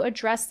seem to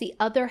address the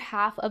other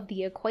half of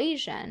the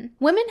equation.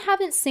 Women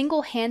haven't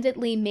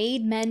single-handedly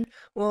made men.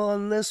 Well,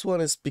 and this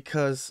one is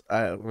because,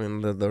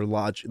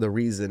 the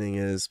reasoning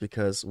is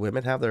because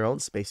women have their own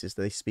spaces.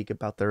 They speak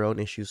about their own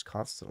issues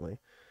constantly.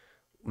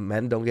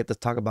 Men don't get to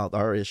talk about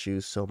our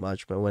issues so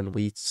much, but when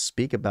we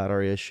speak about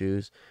our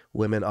issues,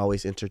 women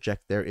always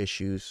interject their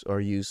issues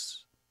or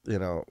use,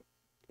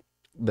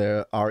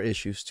 our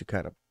issues to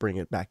kind of bring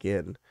it back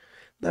in.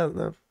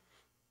 No,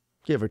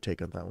 give or take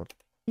on that one.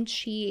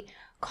 She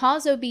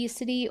cause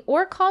obesity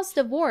or cause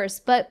divorce,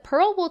 but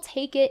Pearl will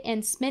take it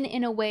and spin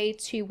in a way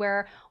to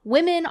where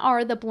women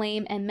are the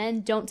blame and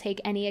men don't take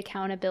any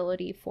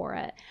accountability for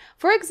it.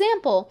 For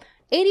example,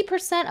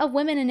 80% of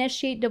women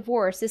initiate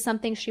divorce is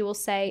something she will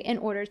say in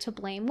order to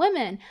blame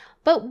women.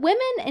 But women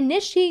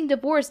initiating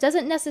divorce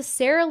doesn't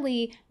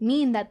necessarily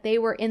mean that they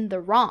were in the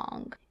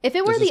wrong. If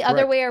it were the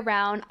other way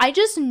around, I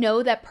just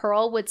know that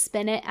Pearl would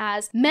spin it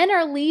as men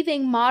are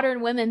leaving modern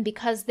women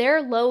because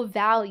they're low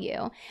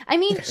value. I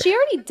mean, she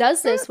already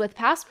does this with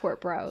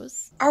passport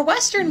bros. Are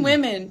Western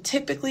women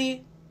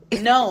typically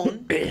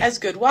known as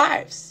good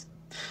wives?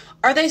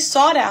 Are they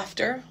sought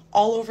after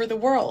all over the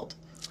world?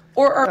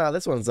 Or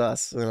this one's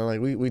us.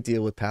 We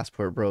deal with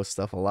passport bro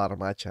stuff a lot on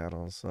my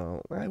channel,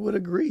 so I would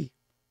agree.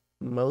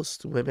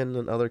 Most women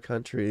in other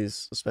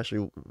countries,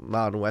 especially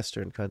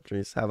non-Western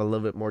countries, have a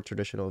little bit more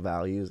traditional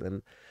values,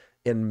 and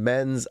in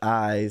men's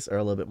eyes are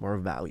a little bit more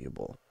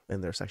valuable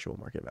in their sexual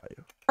market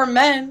value. are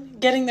men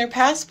getting their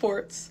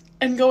passports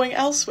and going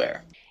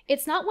elsewhere?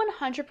 It's not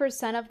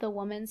 100% of the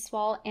woman's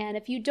fault, and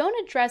if you don't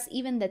address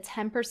even the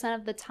 10%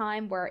 of the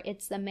time where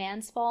it's the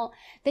man's fault,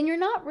 then you're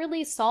not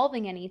really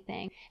solving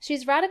anything.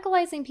 She's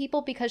radicalizing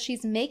people because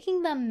she's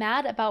making them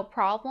mad about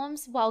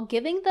problems while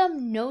giving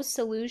them no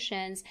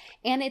solutions,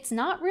 and it's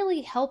not really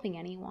helping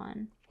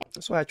anyone.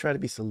 That's why I try to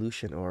be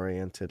solution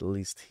oriented, at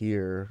least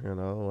here.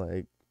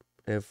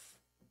 If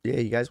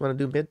you guys want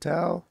to do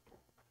mid-towel,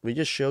 we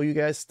just show you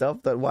guys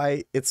stuff that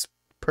why it's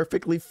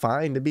perfectly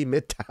fine to be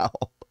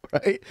mid-towel,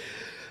 right?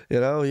 You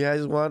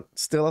guys want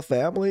still a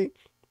family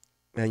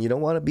and you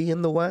don't want to be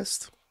in the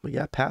West, we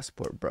got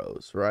passport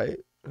bros, right?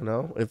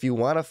 If you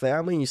want a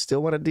family and you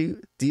still want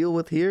to deal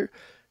with here,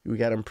 we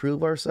got to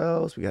improve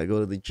ourselves. We got to go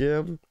to the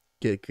gym,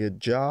 get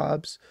good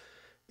jobs.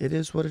 It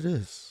is what it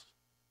is.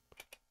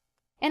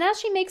 And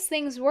as she makes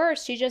things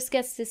worse, she just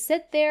gets to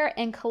sit there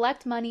and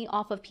collect money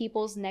off of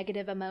people's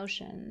negative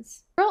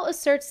emotions. Pearl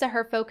asserts that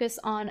her focus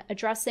on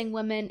addressing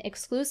women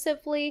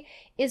exclusively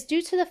is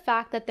due to the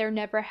fact that they're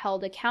never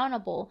held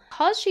accountable.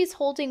 Because she's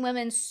holding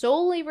women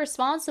solely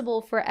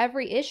responsible for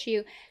every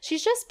issue,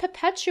 she's just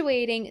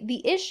perpetuating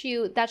the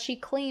issue that she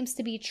claims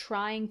to be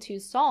trying to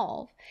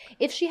solve.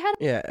 If she had...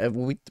 Yeah,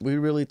 we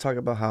really talk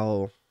about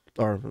how...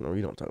 Or no,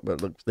 we don't talk about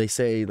it. Look, they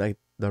say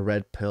the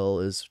red pill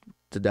is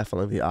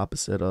definitely the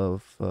opposite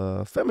of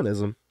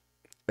feminism,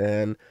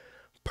 and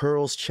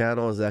Pearl's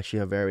channel is actually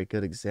a very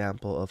good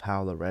example of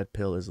how the red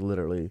pill is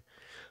literally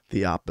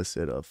the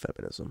opposite of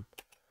feminism.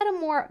 Had a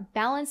more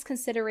balanced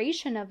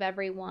consideration of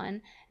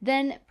everyone,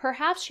 then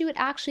perhaps she would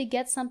actually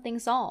get something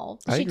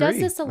solved. She does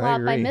this a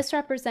lot by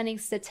misrepresenting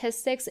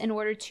statistics in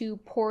order to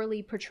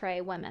poorly portray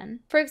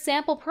women. For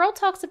example, Pearl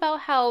talks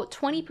about how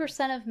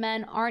 20% of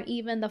men aren't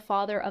even the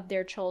father of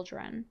their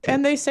children.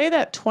 And they say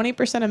that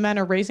 20% of men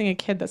are raising a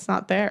kid that's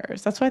not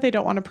theirs. That's why they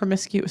don't want a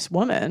promiscuous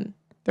woman.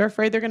 They're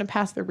afraid they're going to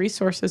pass the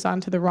resources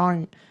onto the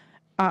wrong,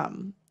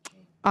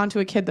 onto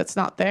a kid that's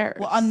not theirs.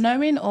 Well,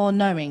 unknowing or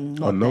knowing?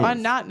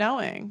 Not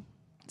knowing.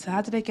 So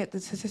how do they get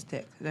the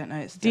statistic? I don't know.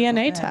 It's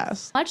DNA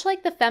test. Much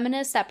like the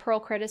feminists that Pearl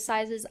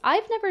criticizes,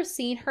 I've never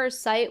seen her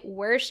cite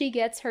where she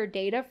gets her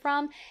data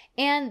from,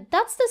 and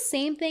that's the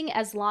same thing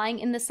as lying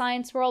in the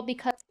science world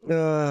because...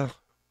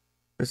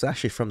 It's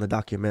actually from the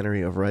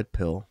documentary of Red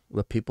Pill.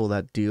 The people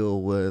that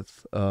deal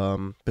with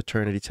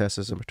paternity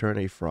tests and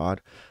paternity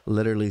fraud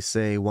literally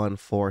say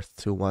 1/4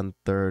 to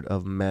 1/3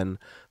 of men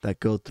that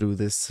go through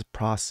this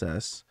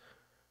process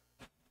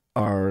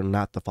are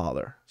not the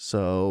father.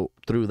 So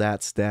through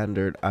that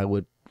standard, I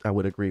would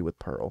agree with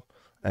Pearl.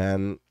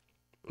 And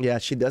yeah,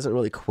 she doesn't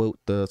really quote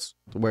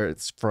where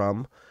it's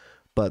from,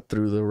 but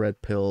through the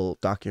Red Pill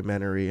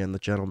documentary and the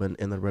gentleman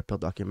in the Red Pill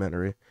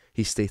documentary,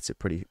 he states it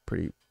pretty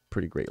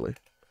greatly.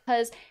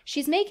 Because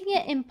she's making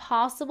it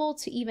impossible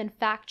to even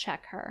fact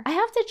check her. I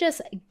have to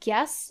just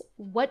guess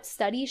what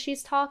study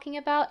she's talking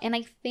about, and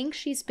I think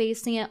she's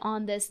basing it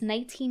on this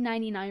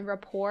 1999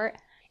 report.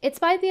 It's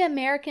by the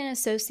American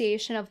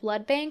Association of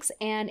Blood Banks,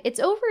 and it's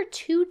over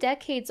 2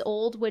 decades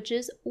old, which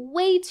is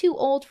way too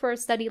old for a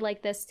study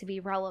like this to be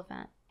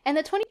relevant. And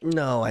the 20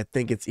 No, I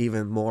think it's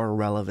even more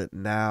relevant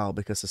now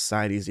because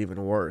society is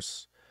even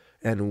worse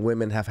and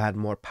women have had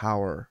more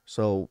power.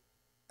 So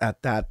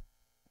at that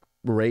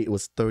rate, it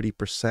was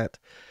 30%.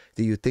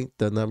 Do you think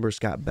the numbers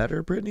got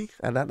better, Brittany?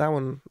 And that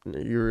one,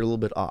 you're a little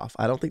bit off.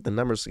 I don't think the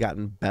numbers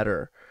gotten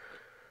better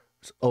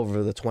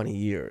over the 20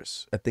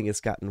 years. I think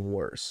it's gotten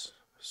worse.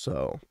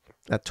 So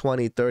that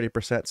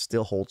 20-30%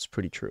 still holds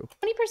pretty true.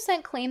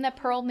 20% claim that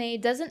Pearl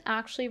made doesn't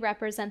actually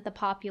represent the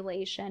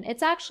population.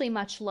 It's actually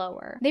much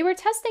lower. They were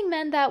testing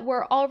men that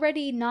were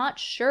already not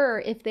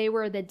sure if they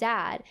were the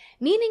dad,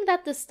 meaning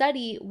that the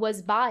study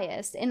was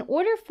biased. In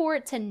order for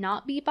it to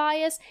not be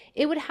biased,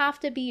 it would have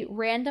to be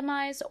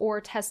randomized or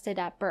tested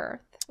at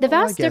birth. The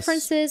vast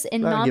differences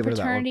in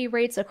non-paternity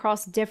rates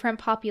across different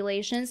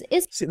populations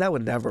is... See, that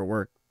would never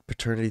work.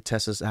 Paternity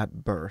tests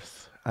at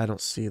birth. I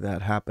don't see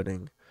that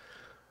happening.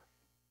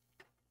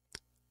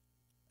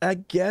 I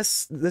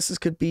guess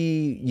could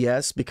be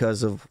yes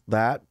because of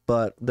that,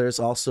 but there's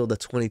also the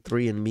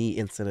 23andMe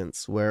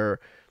incidents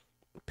where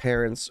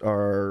parents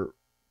are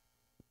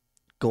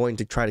going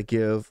to try to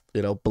give,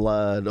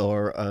 blood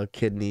or a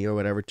kidney or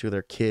whatever to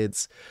their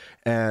kids,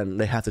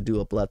 and they have to do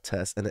a blood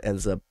test and it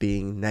ends up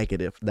being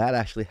negative. That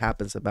actually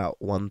happens about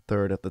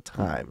 1/3 of the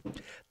time.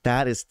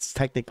 That is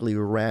technically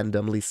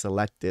randomly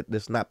selected.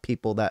 There's not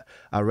people that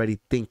already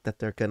think that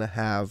they're gonna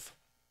have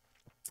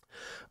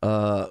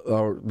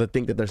or they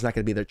think that there's not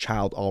going to be their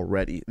child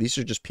already. These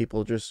are just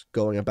people just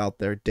going about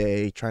their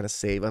day trying to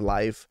save a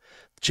life,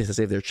 just to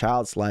save their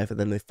child's life, and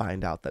then they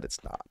find out that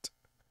it's not.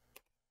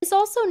 It's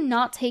also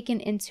not taken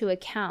into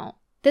account.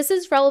 This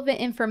is relevant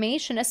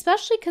information,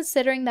 especially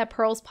considering that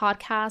Pearl's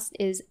podcast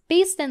is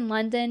based in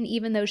London,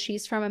 even though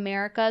she's from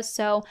America.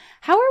 So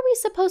how are we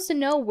supposed to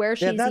know where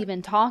she's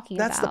even talking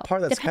about? That's the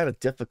part that's kind of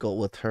difficult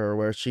with her,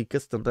 where she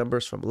gets the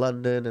numbers from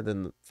London and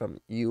then from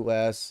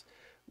US.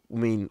 I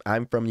mean,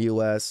 I'm from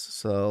US,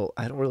 so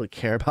I don't really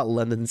care about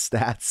London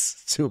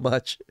stats too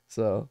much.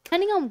 So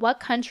depending on what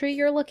country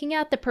you're looking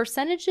at, the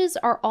percentages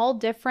are all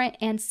different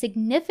and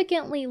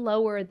significantly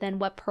lower than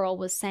what Pearl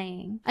was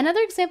saying.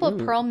 Another example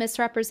of Pearl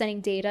misrepresenting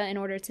data in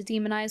order to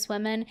demonize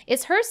women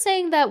is her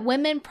saying that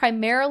women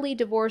primarily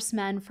divorce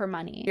men for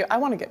money. I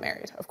want to get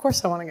married. Of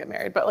course I want to get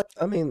married, but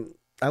I mean,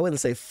 I wouldn't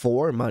say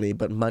for money,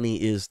 but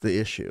money is the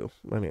issue.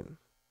 I mean,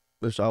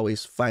 there's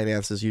always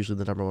finances, usually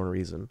the number one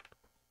reason.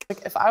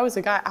 Like if I was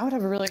a guy, I would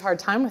have a really hard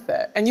time with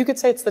it. And you could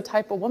say it's the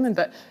type of woman,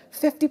 but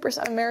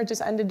 50% of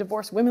marriages end in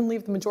divorce. Women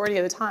leave the majority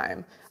of the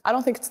time. I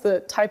don't think it's the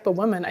type of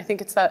woman. I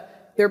think it's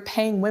that they're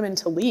paying women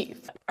to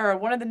leave. Or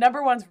one of the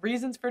 #1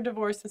 reasons for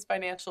divorce is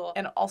financial,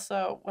 and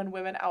also when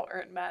women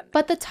out-earn men.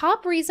 But the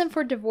top reason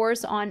for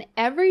divorce on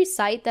every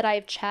site that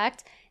I've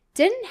checked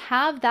didn't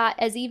have that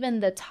as even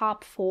the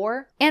top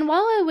 4. And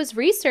while I was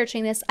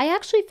researching this, I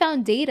actually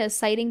found data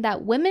citing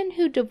that women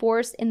who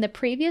divorced in the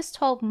previous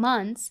 12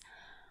 months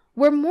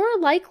were more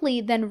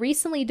likely than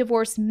recently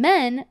divorced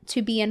men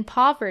to be in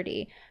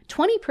poverty,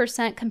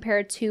 20%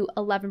 compared to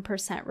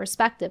 11%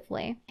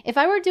 respectively. If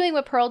I were doing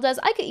what Pearl does,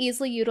 I could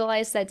easily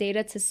utilize that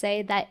data to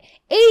say that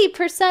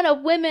 80%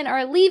 of women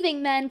are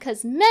leaving men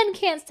because men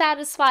can't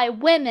satisfy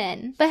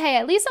women. But hey,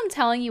 at least I'm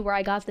telling you where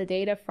I got the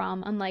data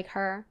from, unlike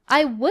her.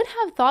 I would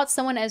have thought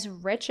someone as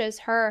rich as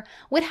her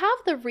would have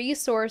the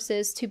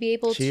resources to be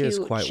able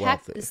to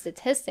check the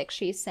statistics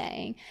she's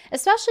saying,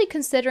 especially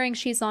considering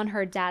she's on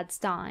her dad's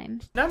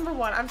dime.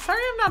 #1, I'm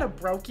sorry I'm not a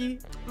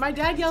brokey. My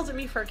dad yells at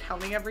me for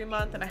accounting every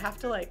month, and I have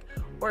to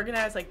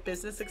organize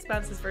business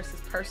expenses versus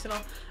personal.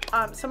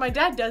 So my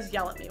dad does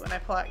yell at me when I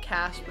pull out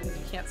cash when you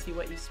can't see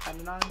what you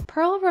spend it on.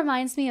 Pearl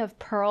reminds me of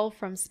Pearl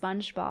from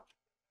SpongeBob.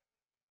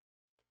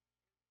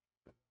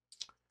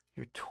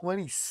 You're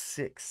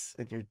 26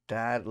 and your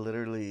dad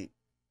literally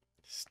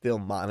still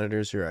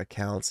monitors your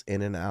accounts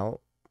in and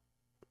out.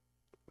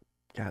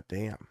 God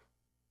damn.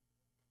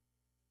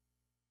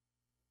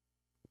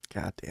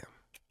 God damn.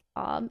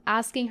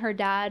 Asking her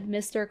dad,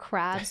 Mr.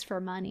 Krabs, for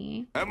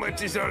money. How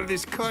much is all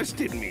this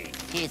costing me?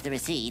 Here's the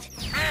receipt.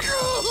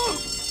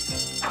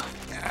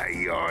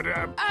 I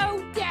oughta...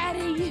 Oh,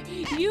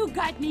 Daddy, you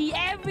got me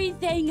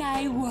everything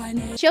I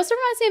wanted. She also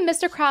reminds me of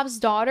Mr. Krabs'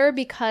 daughter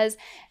because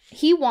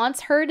he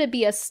wants her to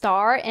be a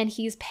star and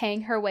he's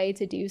paying her way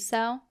to do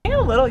so. Being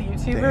a little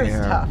YouTuber is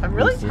tough. I'm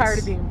really tired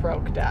of being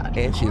broke, Dad.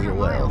 And she's a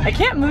whale. I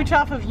can't mooch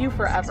off of you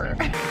forever.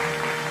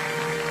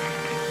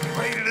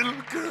 My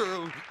little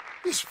girl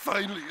is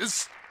finally a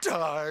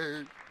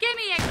star. Give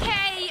me a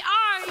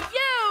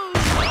K-R-U!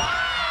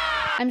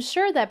 I'm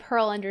sure that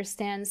Pearl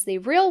understands the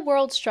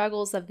real-world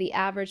struggles of the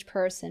average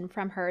person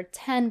from her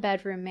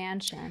 10-bedroom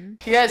mansion.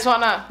 You guys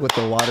wanna... With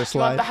the water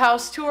slide? Want the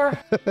house tour?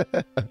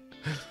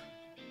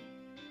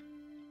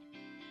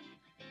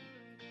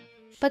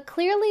 But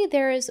clearly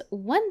there is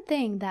one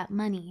thing that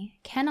money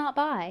cannot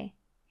buy.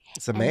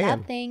 It's a man.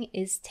 And that thing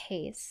is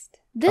taste.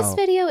 This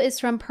video is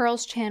from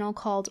Pearl's channel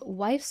called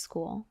Wife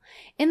School.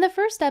 In the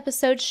first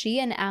episode, she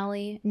and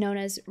Allie, known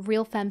as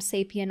Real Femme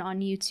Sapien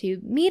on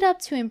YouTube, meet up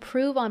to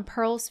improve on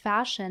Pearl's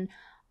fashion,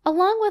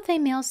 along with a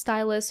male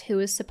stylist who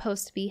is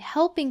supposed to be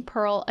helping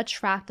Pearl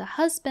attract a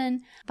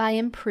husband by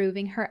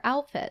improving her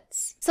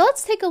outfits. So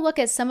let's take a look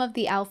at some of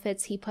the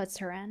outfits he puts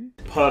her in.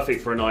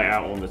 Perfect for a night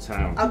out on the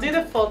town. I'll do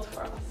the full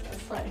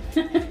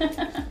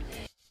process.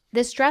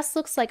 This dress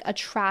looks like a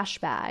trash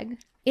bag.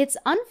 It's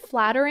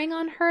unflattering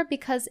on her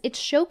because it's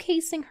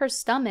showcasing her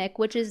stomach,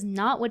 which is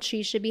not what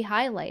she should be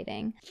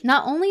highlighting.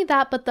 Not only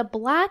that, but the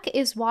black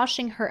is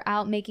washing her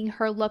out, making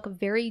her look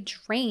very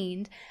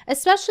drained,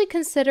 especially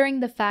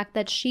considering the fact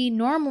that she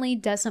normally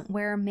doesn't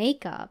wear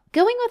makeup.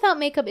 Going without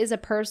makeup is a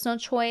personal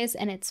choice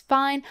and it's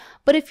fine,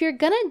 but if you're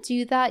gonna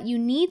do that, you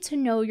need to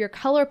know your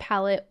color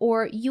palette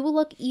or you will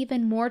look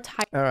even more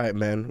tired. All right,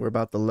 man, we're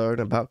about to learn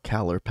about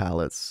color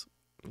palettes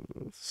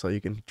so you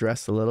can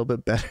dress a little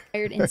bit better.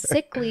 And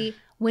sickly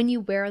when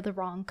you wear the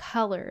wrong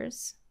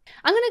colors.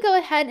 I'm going to go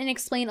ahead and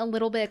explain a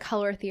little bit of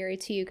color theory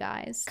to you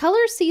guys.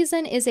 Color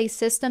season is a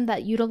system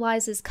that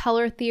utilizes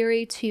color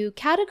theory to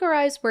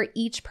categorize where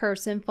each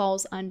person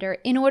falls under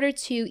in order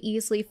to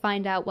easily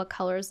find out what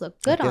colors look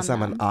good on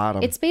them. I'm an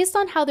autumn. It's based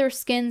on how their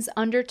skin's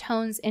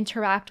undertones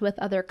interact with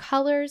other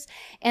colors,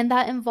 and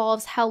that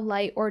involves how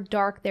light or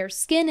dark their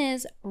skin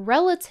is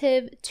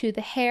relative to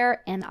the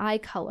hair and eye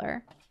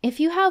color. If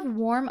you have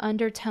warm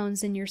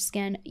undertones in your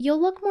skin,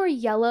 you'll look more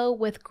yellow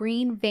with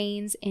green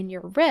veins in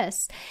your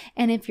wrists.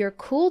 And if you're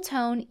cool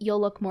tone, you'll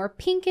look more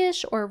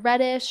pinkish or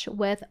reddish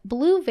with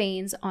blue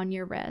veins on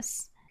your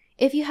wrists.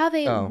 If you have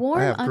a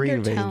warm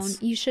undertone,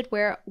 you should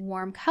wear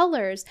warm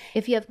colors.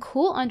 If you have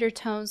cool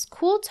undertones,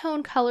 cool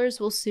tone colors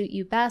will suit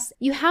you best.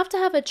 You have to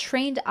have a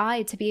trained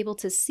eye to be able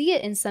to see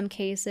it in some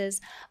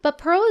cases, but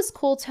Pearl is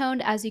cool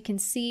toned, as you can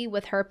see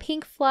with her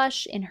pink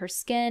flush in her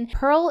skin.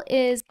 Pearl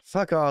is...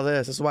 Fuck all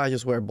this. This is why I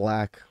just wear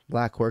black.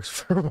 Black works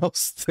for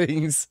most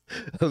things,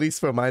 at least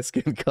for my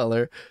skin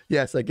color.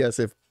 Yes, I guess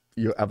if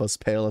you're as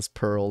pale as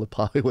Pearl, it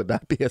probably would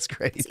not be as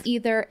great.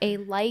 Either a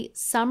light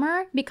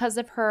summer because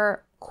of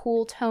her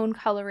cool tone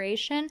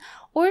coloration,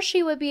 or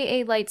she would be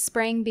a light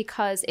spring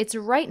because it's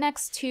right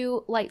next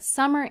to light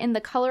summer in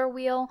the color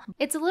wheel.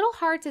 It's a little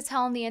hard to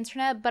tell on the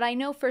internet, but I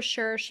know for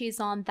sure she's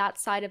on that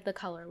side of the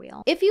color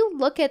wheel. If you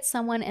look at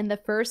someone and the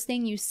first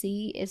thing you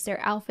see is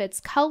their outfit's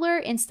color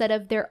instead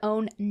of their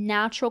own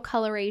natural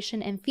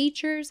coloration and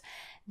features,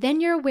 then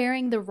you're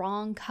wearing the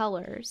wrong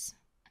colors.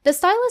 The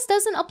stylist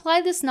doesn't apply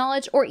this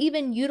knowledge or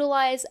even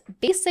utilize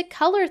basic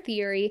color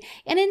theory,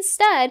 and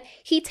instead,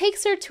 he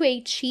takes her to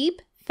a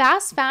cheap,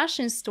 fast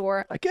fashion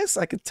store. I guess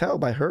I could tell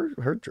by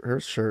her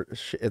shirt,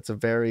 it's a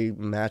very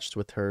matched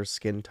with her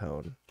skin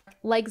tone.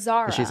 Like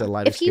Zara. She's a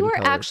lighter if he skin were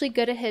color. actually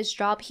good at his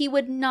job, he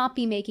would not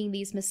be making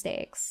these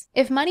mistakes.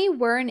 If money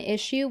were an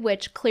issue,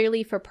 which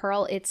clearly for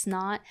Pearl it's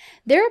not,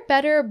 there are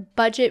better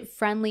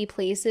budget-friendly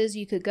places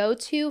you could go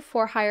to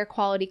for higher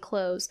quality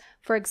clothes.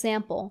 For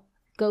example,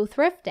 go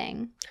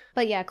thrifting.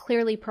 But yeah,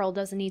 clearly Pearl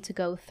doesn't need to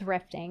go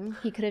thrifting.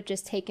 He could have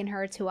just taken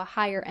her to a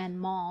higher end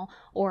mall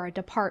or a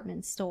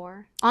department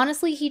store.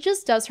 Honestly, he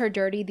just does her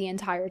dirty the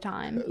entire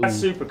time. That's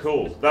super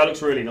cool. That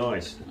looks really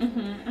nice.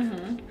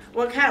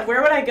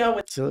 Where would I go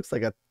with She looks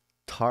like a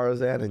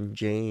Tarzan and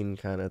Jane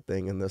kind of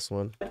thing in this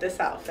one. this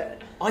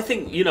outfit? I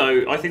think,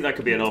 I think that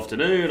could be an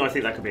afternoon. I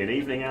think that could be an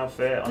evening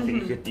outfit. I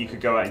think you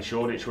could go out in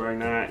Shoreditch wearing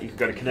that. You could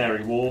go to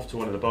Canary Wharf to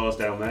one of the bars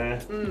down there.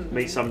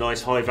 Meet some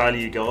nice high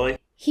value guy.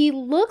 He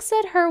looks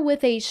at her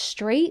with a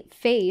straight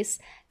face,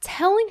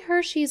 telling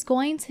her she's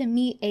going to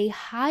meet a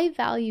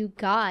high-value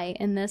guy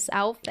in this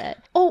outfit.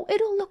 Oh,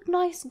 it'll look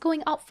nice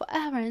going out for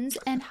errands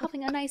and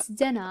having a nice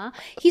dinner.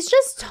 He's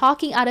just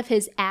talking out of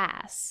his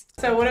ass.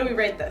 So what do we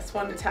rate this,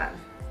 1 to 10?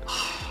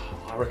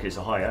 I reckon it's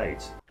a high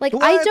 8. Like,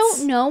 What? I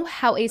don't know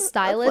how a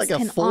stylist like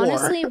a can 4.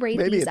 honestly rate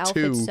Maybe these a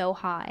outfits 2. so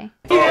high.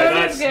 All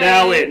right, that's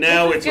now we're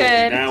talking.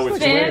 Now we're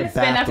Spin, talking.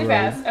 spin not too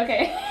fast.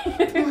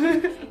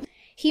 Okay.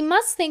 He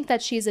must think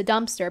that she's a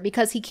dumpster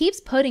because he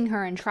keeps putting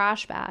her in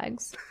trash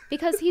bags.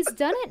 Because he's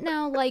done it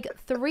now like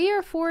 3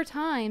 or 4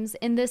 times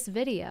in this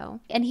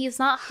video. And he's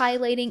not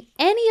highlighting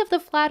any of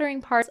the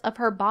flattering parts of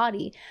her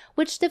body,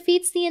 which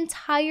defeats the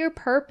entire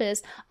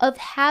purpose of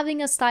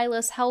having a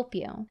stylist help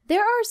you.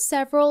 There are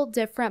several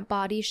different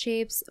body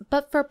shapes,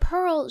 but for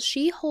Pearl,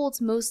 she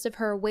holds most of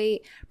her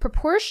weight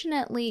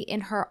proportionately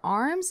in her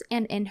arms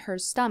and in her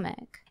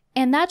stomach.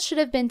 And that should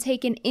have been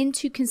taken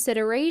into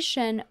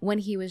consideration when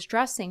he was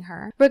dressing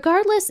her.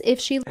 Regardless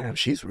if she... Damn,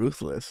 she's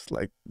ruthless.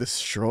 Like,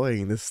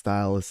 destroying this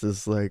stylist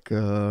is like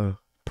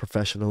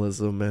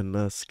professionalism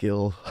and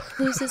skill.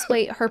 loses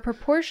weight, her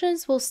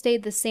proportions will stay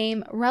the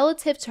same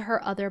relative to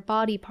her other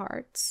body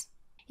parts.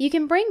 You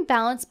can bring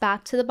balance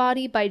back to the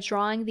body by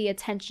drawing the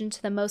attention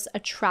to the most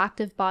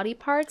attractive body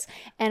parts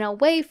and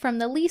away from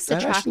the least That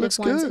actually attractive looks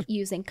ones good.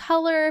 using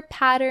color,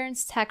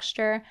 patterns,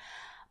 texture.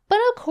 But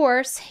of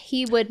course,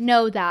 he would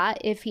know that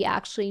if he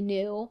actually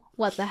knew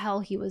what the hell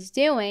he was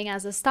doing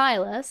as a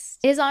stylist.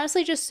 It is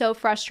honestly just so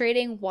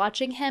frustrating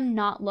watching him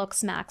not look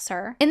smacks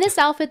her. In this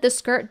outfit, the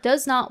skirt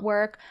does not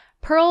work.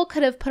 Pearl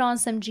could have put on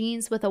some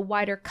jeans with a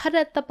wider cut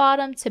at the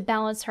bottom to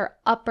balance her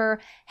upper,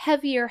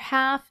 heavier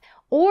half,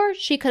 Or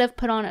she could have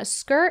put on a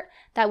skirt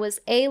that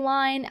was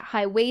A-line,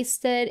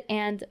 high-waisted,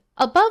 and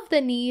above the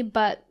knee,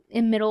 but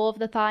in middle of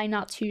the thigh,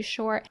 not too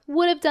short.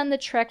 Would have done the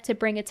trick to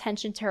bring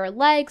attention to her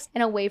legs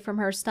and away from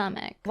her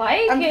stomach.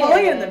 I'm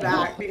pulling in the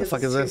back because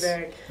fuck it's is too this?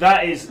 big.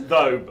 That is,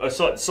 though,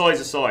 size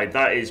aside,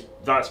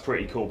 that's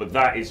pretty cool, but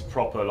that is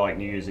proper, like,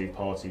 New Year's Eve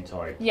party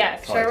type.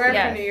 Yes. Should I wear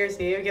it for New Year's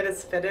Eve? Get it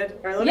fitted?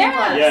 Or let me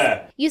Yeah. pause.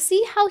 Yeah. You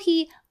see how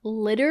he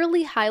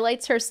literally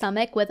highlights her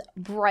stomach with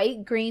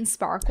bright green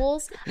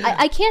sparkles?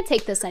 I can't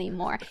take this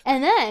anymore.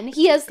 And then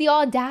he has the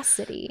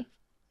audacity.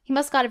 He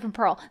must have got it from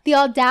Pearl. The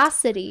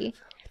audacity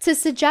to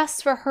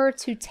suggest for her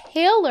to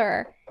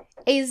tailor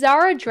a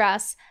Zara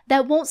dress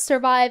that won't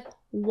survive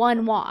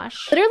one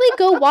wash. Literally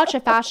go watch a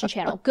fashion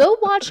channel. Go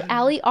watch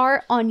Ali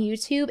Art on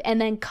YouTube and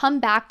then come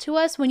back to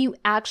us when you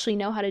actually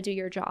know how to do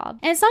your job.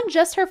 And it's not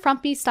just her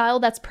frumpy style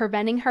that's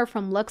preventing her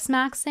from looks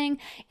maxing.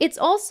 It's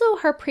also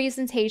her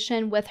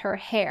presentation with her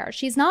hair.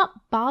 She's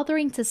not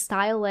bothering to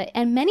style it,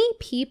 and many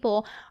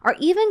people are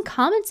even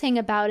commenting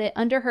about it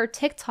under her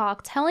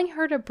TikTok, telling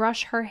her to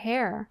brush her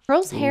hair.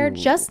 Pearl's hair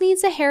just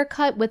needs a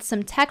haircut with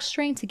some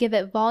texturing to give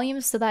it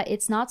volume so that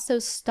it's not so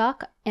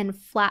stuck and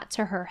flat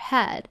to her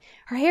head.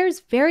 Her hair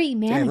is very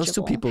manageable. Those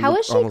two people How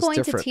look is she almost going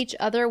different. to teach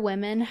other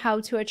women how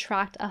to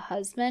attract a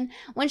husband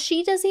when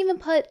she doesn't even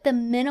put the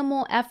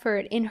minimal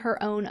effort in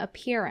her own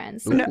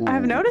appearance?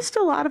 I've noticed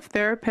a lot of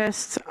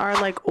therapists are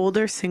like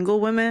older single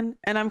women,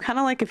 and I'm kind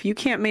of like, if you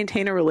can't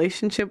maintain a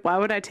relationship, why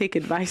would I take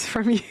advice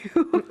from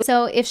you?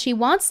 So if she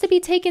wants to be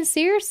taken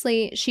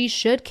seriously, she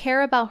should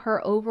care about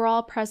her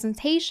overall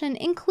presentation,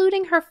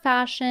 including her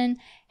fashion,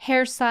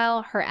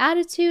 hairstyle, her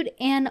attitude,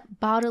 and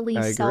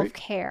bodily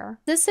self-care.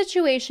 This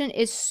situation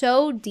is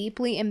so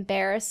deeply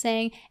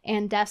embarrassing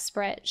and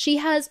desperate. She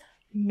has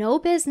no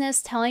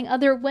business telling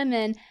other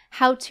women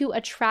how to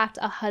attract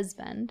a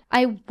husband.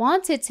 I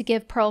wanted to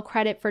give Pearl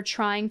credit for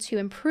trying to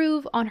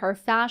improve on her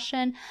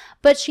fashion,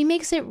 but she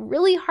makes it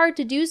really hard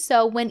to do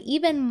so when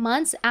even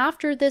months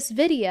after this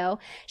video,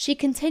 she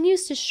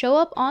continues to show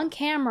up on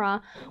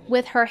camera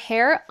with her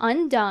hair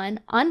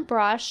undone,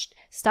 unbrushed,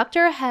 stuck to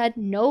her head,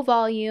 no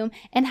volume,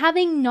 and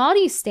having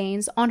naughty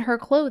stains on her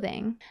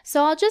clothing.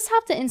 So I'll just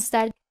have to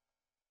instead...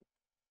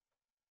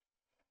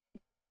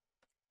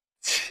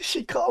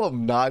 She call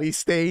them naughty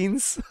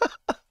stains.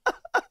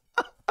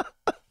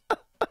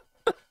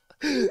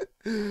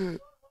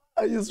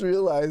 I just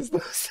realized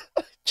this.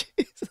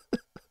 Jesus.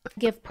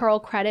 Give Pearl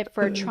credit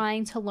for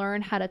trying to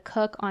learn how to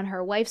cook on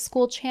her wife's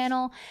school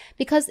channel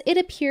because it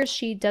appears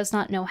she does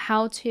not know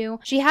how to.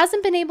 She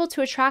hasn't been able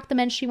to attract the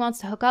men she wants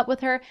to hook up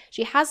with her.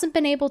 She hasn't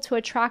been able to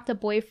attract a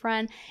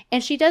boyfriend,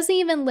 and she doesn't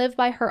even live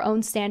by her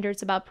own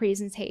standards about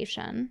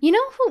presentation. You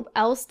know who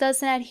else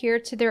doesn't adhere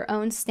to their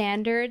own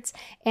standards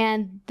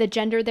and the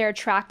gender they're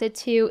attracted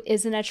to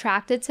isn't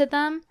attracted to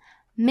them?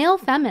 Male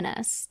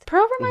feminists.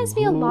 Pearl reminds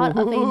me a lot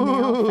of a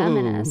male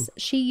feminist.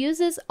 She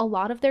uses a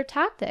lot of their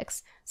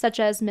tactics, such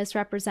as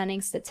misrepresenting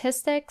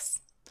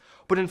statistics.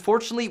 But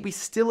unfortunately, we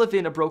still live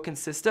in a broken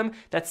system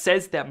that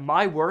says that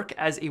my work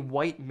as a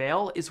white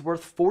male is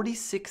worth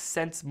 46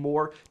 cents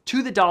more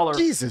to the dollar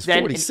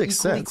than an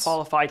equally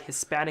qualified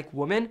Hispanic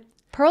woman.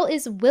 Pearl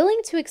is willing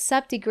to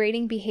accept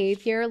degrading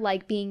behavior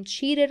like being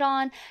cheated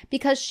on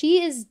because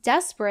she is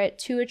desperate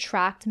to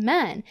attract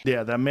men.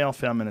 Yeah, that male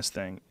feminist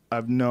thing.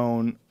 I've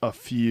known a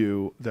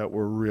few that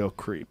were real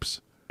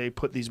creeps. They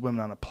put these women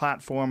on a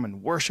platform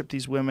and worship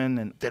these women,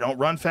 and they don't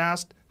run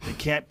fast. They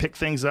can't pick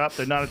things up.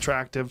 They're not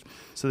attractive.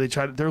 So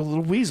they're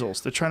little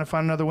weasels. They're trying to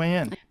find another way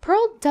in.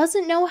 Pearl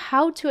doesn't know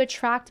how to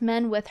attract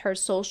men with her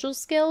social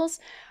skills,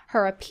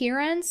 her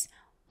appearance,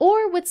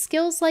 or with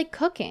skills like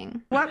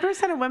cooking. What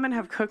 % of women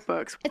have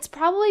cookbooks? It's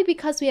probably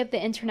because we have the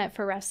internet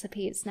for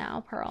recipes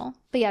now, Pearl.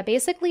 But yeah,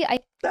 basically,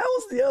 that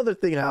was the other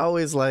thing I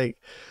always like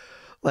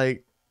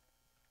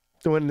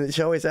when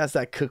she always asked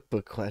that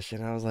cookbook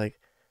question, I was like,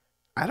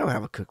 I don't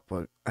have a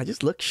cookbook. I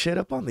just look shit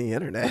up on the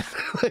internet.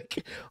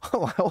 Like,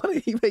 oh, why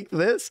don't you make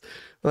this?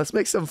 Let's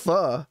make some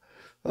pho.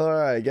 All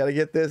right, gotta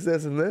get this,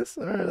 this, and this.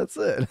 All right, that's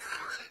it.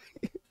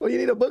 What do you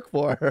need a book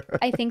for?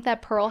 I think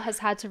that Pearl has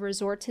had to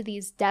resort to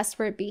these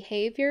desperate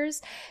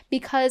behaviors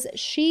because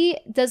she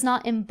does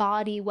not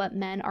embody what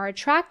men are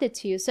attracted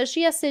to. So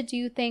she has to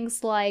do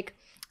things like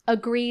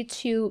agree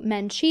to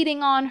men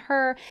cheating on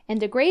her and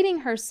degrading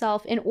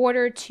herself in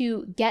order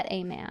to get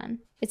a man.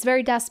 It's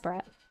very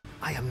desperate.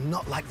 I am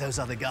not like those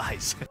other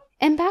guys.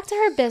 And back to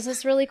her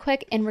business really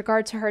quick in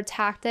regard to her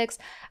tactics.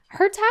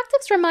 Her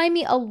tactics remind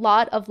me a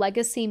lot of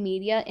legacy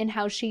media in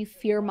how she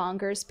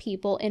fearmongers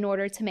people in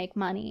order to make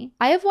money.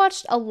 I have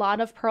watched a lot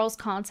of Pearl's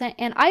content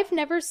and I've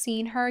never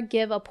seen her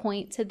give a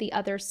point to the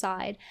other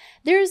side.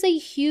 There is a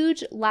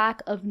huge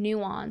lack of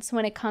nuance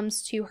when it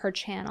comes to her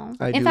channel.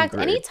 In fact,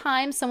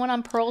 anytime someone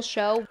on Pearl's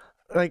show...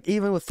 Like,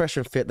 even with Fresh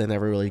and Fit, they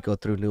never really go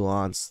through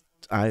nuance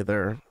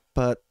either.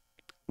 But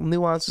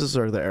nuances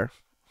are there.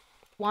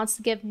 Wants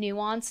to give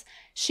nuance,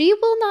 she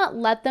will not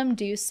let them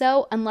do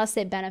so unless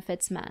it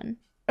benefits men.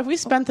 If we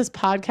spent this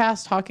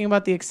podcast talking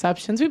about the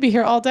exceptions, we'd be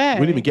here all day.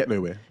 We didn't even get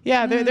nowhere.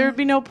 Yeah, there would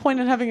be no point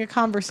in having a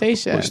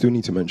conversation. We still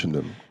need to mention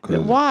them.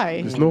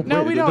 Why? There's no point.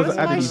 No, we don't. This is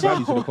It my doesn't add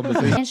any value to the show.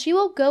 conversation. And she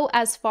will go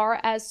as far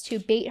as to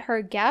bait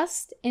her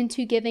guest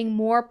into giving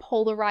more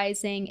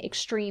polarizing,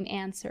 extreme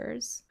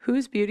answers.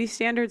 Whose beauty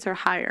standards are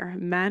higher,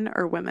 men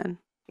or women?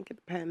 I think it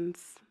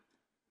depends.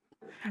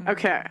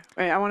 Okay,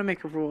 wait, I want to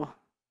make a rule.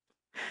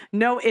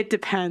 No, it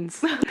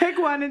depends. Pick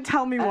one and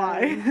tell me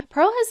why.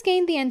 Pearl has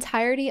gained the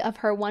entirety of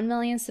her 1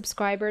 million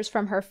subscribers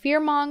from her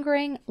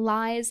fear-mongering,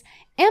 lies,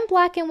 and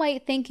black and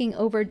white thinking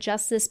over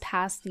just this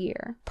past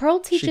year.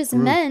 Pearl teaches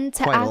men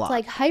to act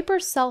like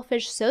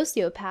hyper-selfish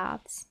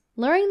sociopaths,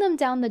 luring them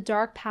down the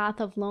dark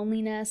path of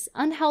loneliness,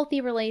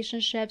 unhealthy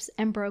relationships,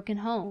 and broken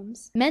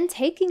homes. Men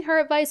taking her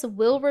advice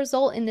will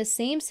result in the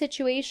same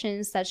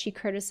situations that she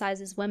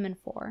criticizes women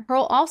for.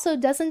 Pearl also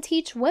doesn't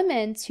teach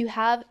women to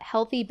have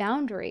healthy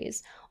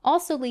boundaries,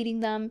 also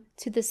leading them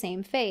to the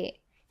same fate.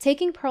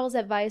 Taking Pearl's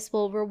advice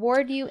will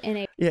reward you in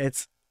a... Yeah,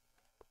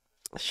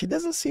 she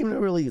doesn't seem to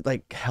really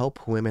like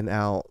help women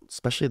out,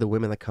 especially the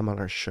women that come on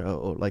her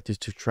show, like to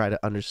try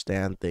to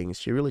understand things.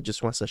 She really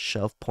just wants to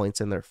shove points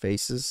in their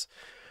faces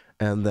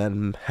and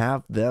then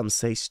have them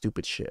say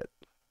stupid shit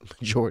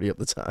majority of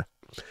the time.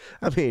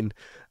 I mean,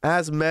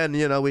 as men,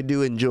 you know, we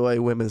do enjoy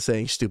women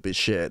saying stupid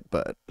shit,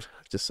 but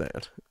just saying.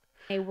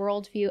 A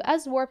worldview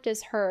as warped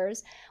as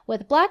hers,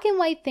 with black and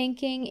white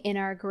thinking in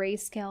our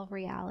grayscale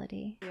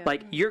reality.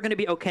 Like, you're going to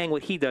be okaying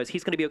what he does,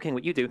 he's going to be okaying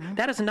what you do.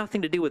 That has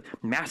nothing to do with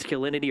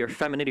masculinity or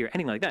femininity or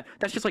anything like that.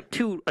 That's just like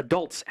two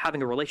adults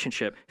having a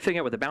relationship, figuring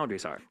out what the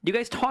boundaries are. You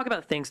guys talk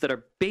about things that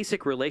are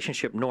basic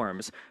relationship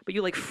norms, but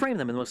you like frame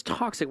them in the most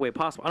toxic way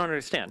possible. I don't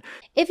understand.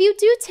 If you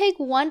do take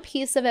one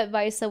piece of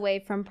advice away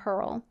from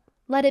Pearl,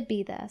 let it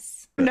be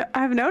this.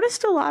 I've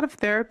noticed a lot of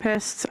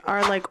therapists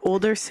are like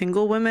older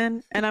single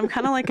women, and I'm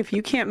kind of like, if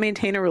you can't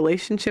maintain a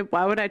relationship,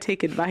 why would I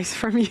take advice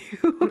from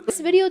you? This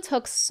video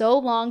took so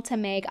long to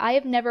make. I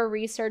have never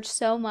researched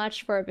so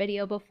much for a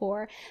video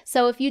before.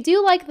 So if you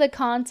do like the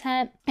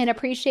content and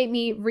appreciate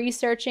me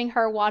researching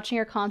her, watching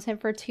her content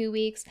for 2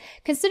 weeks,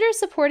 consider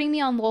supporting me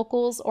on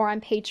Locals or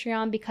on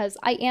Patreon because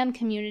I am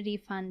community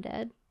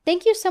funded.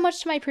 Thank you so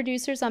much to my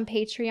producers on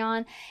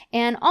Patreon.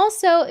 And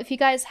also, if you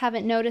guys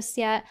haven't noticed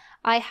yet,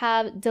 I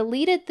have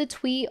deleted the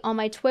tweet on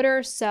my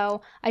Twitter,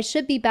 so I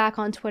should be back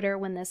on Twitter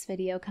when this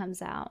video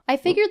comes out. I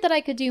figured that I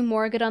could do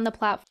more good on the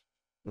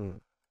platform.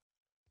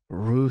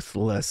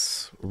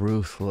 Ruthless.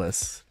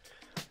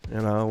 You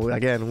know,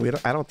 again,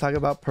 I don't talk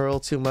about Pearl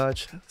too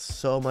much.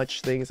 So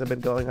much things have been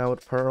going on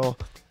with Pearl.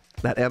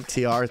 That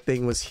MTR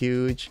thing was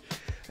huge.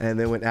 And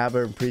then when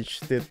Aber and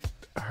Preach did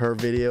her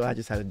video, I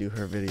just had to do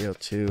her video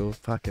too.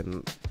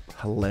 Fucking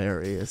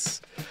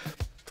hilarious.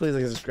 Please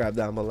like and subscribe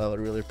down below. I'd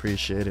really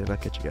appreciate it. I'll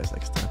catch you guys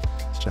next time.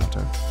 It's chow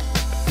time.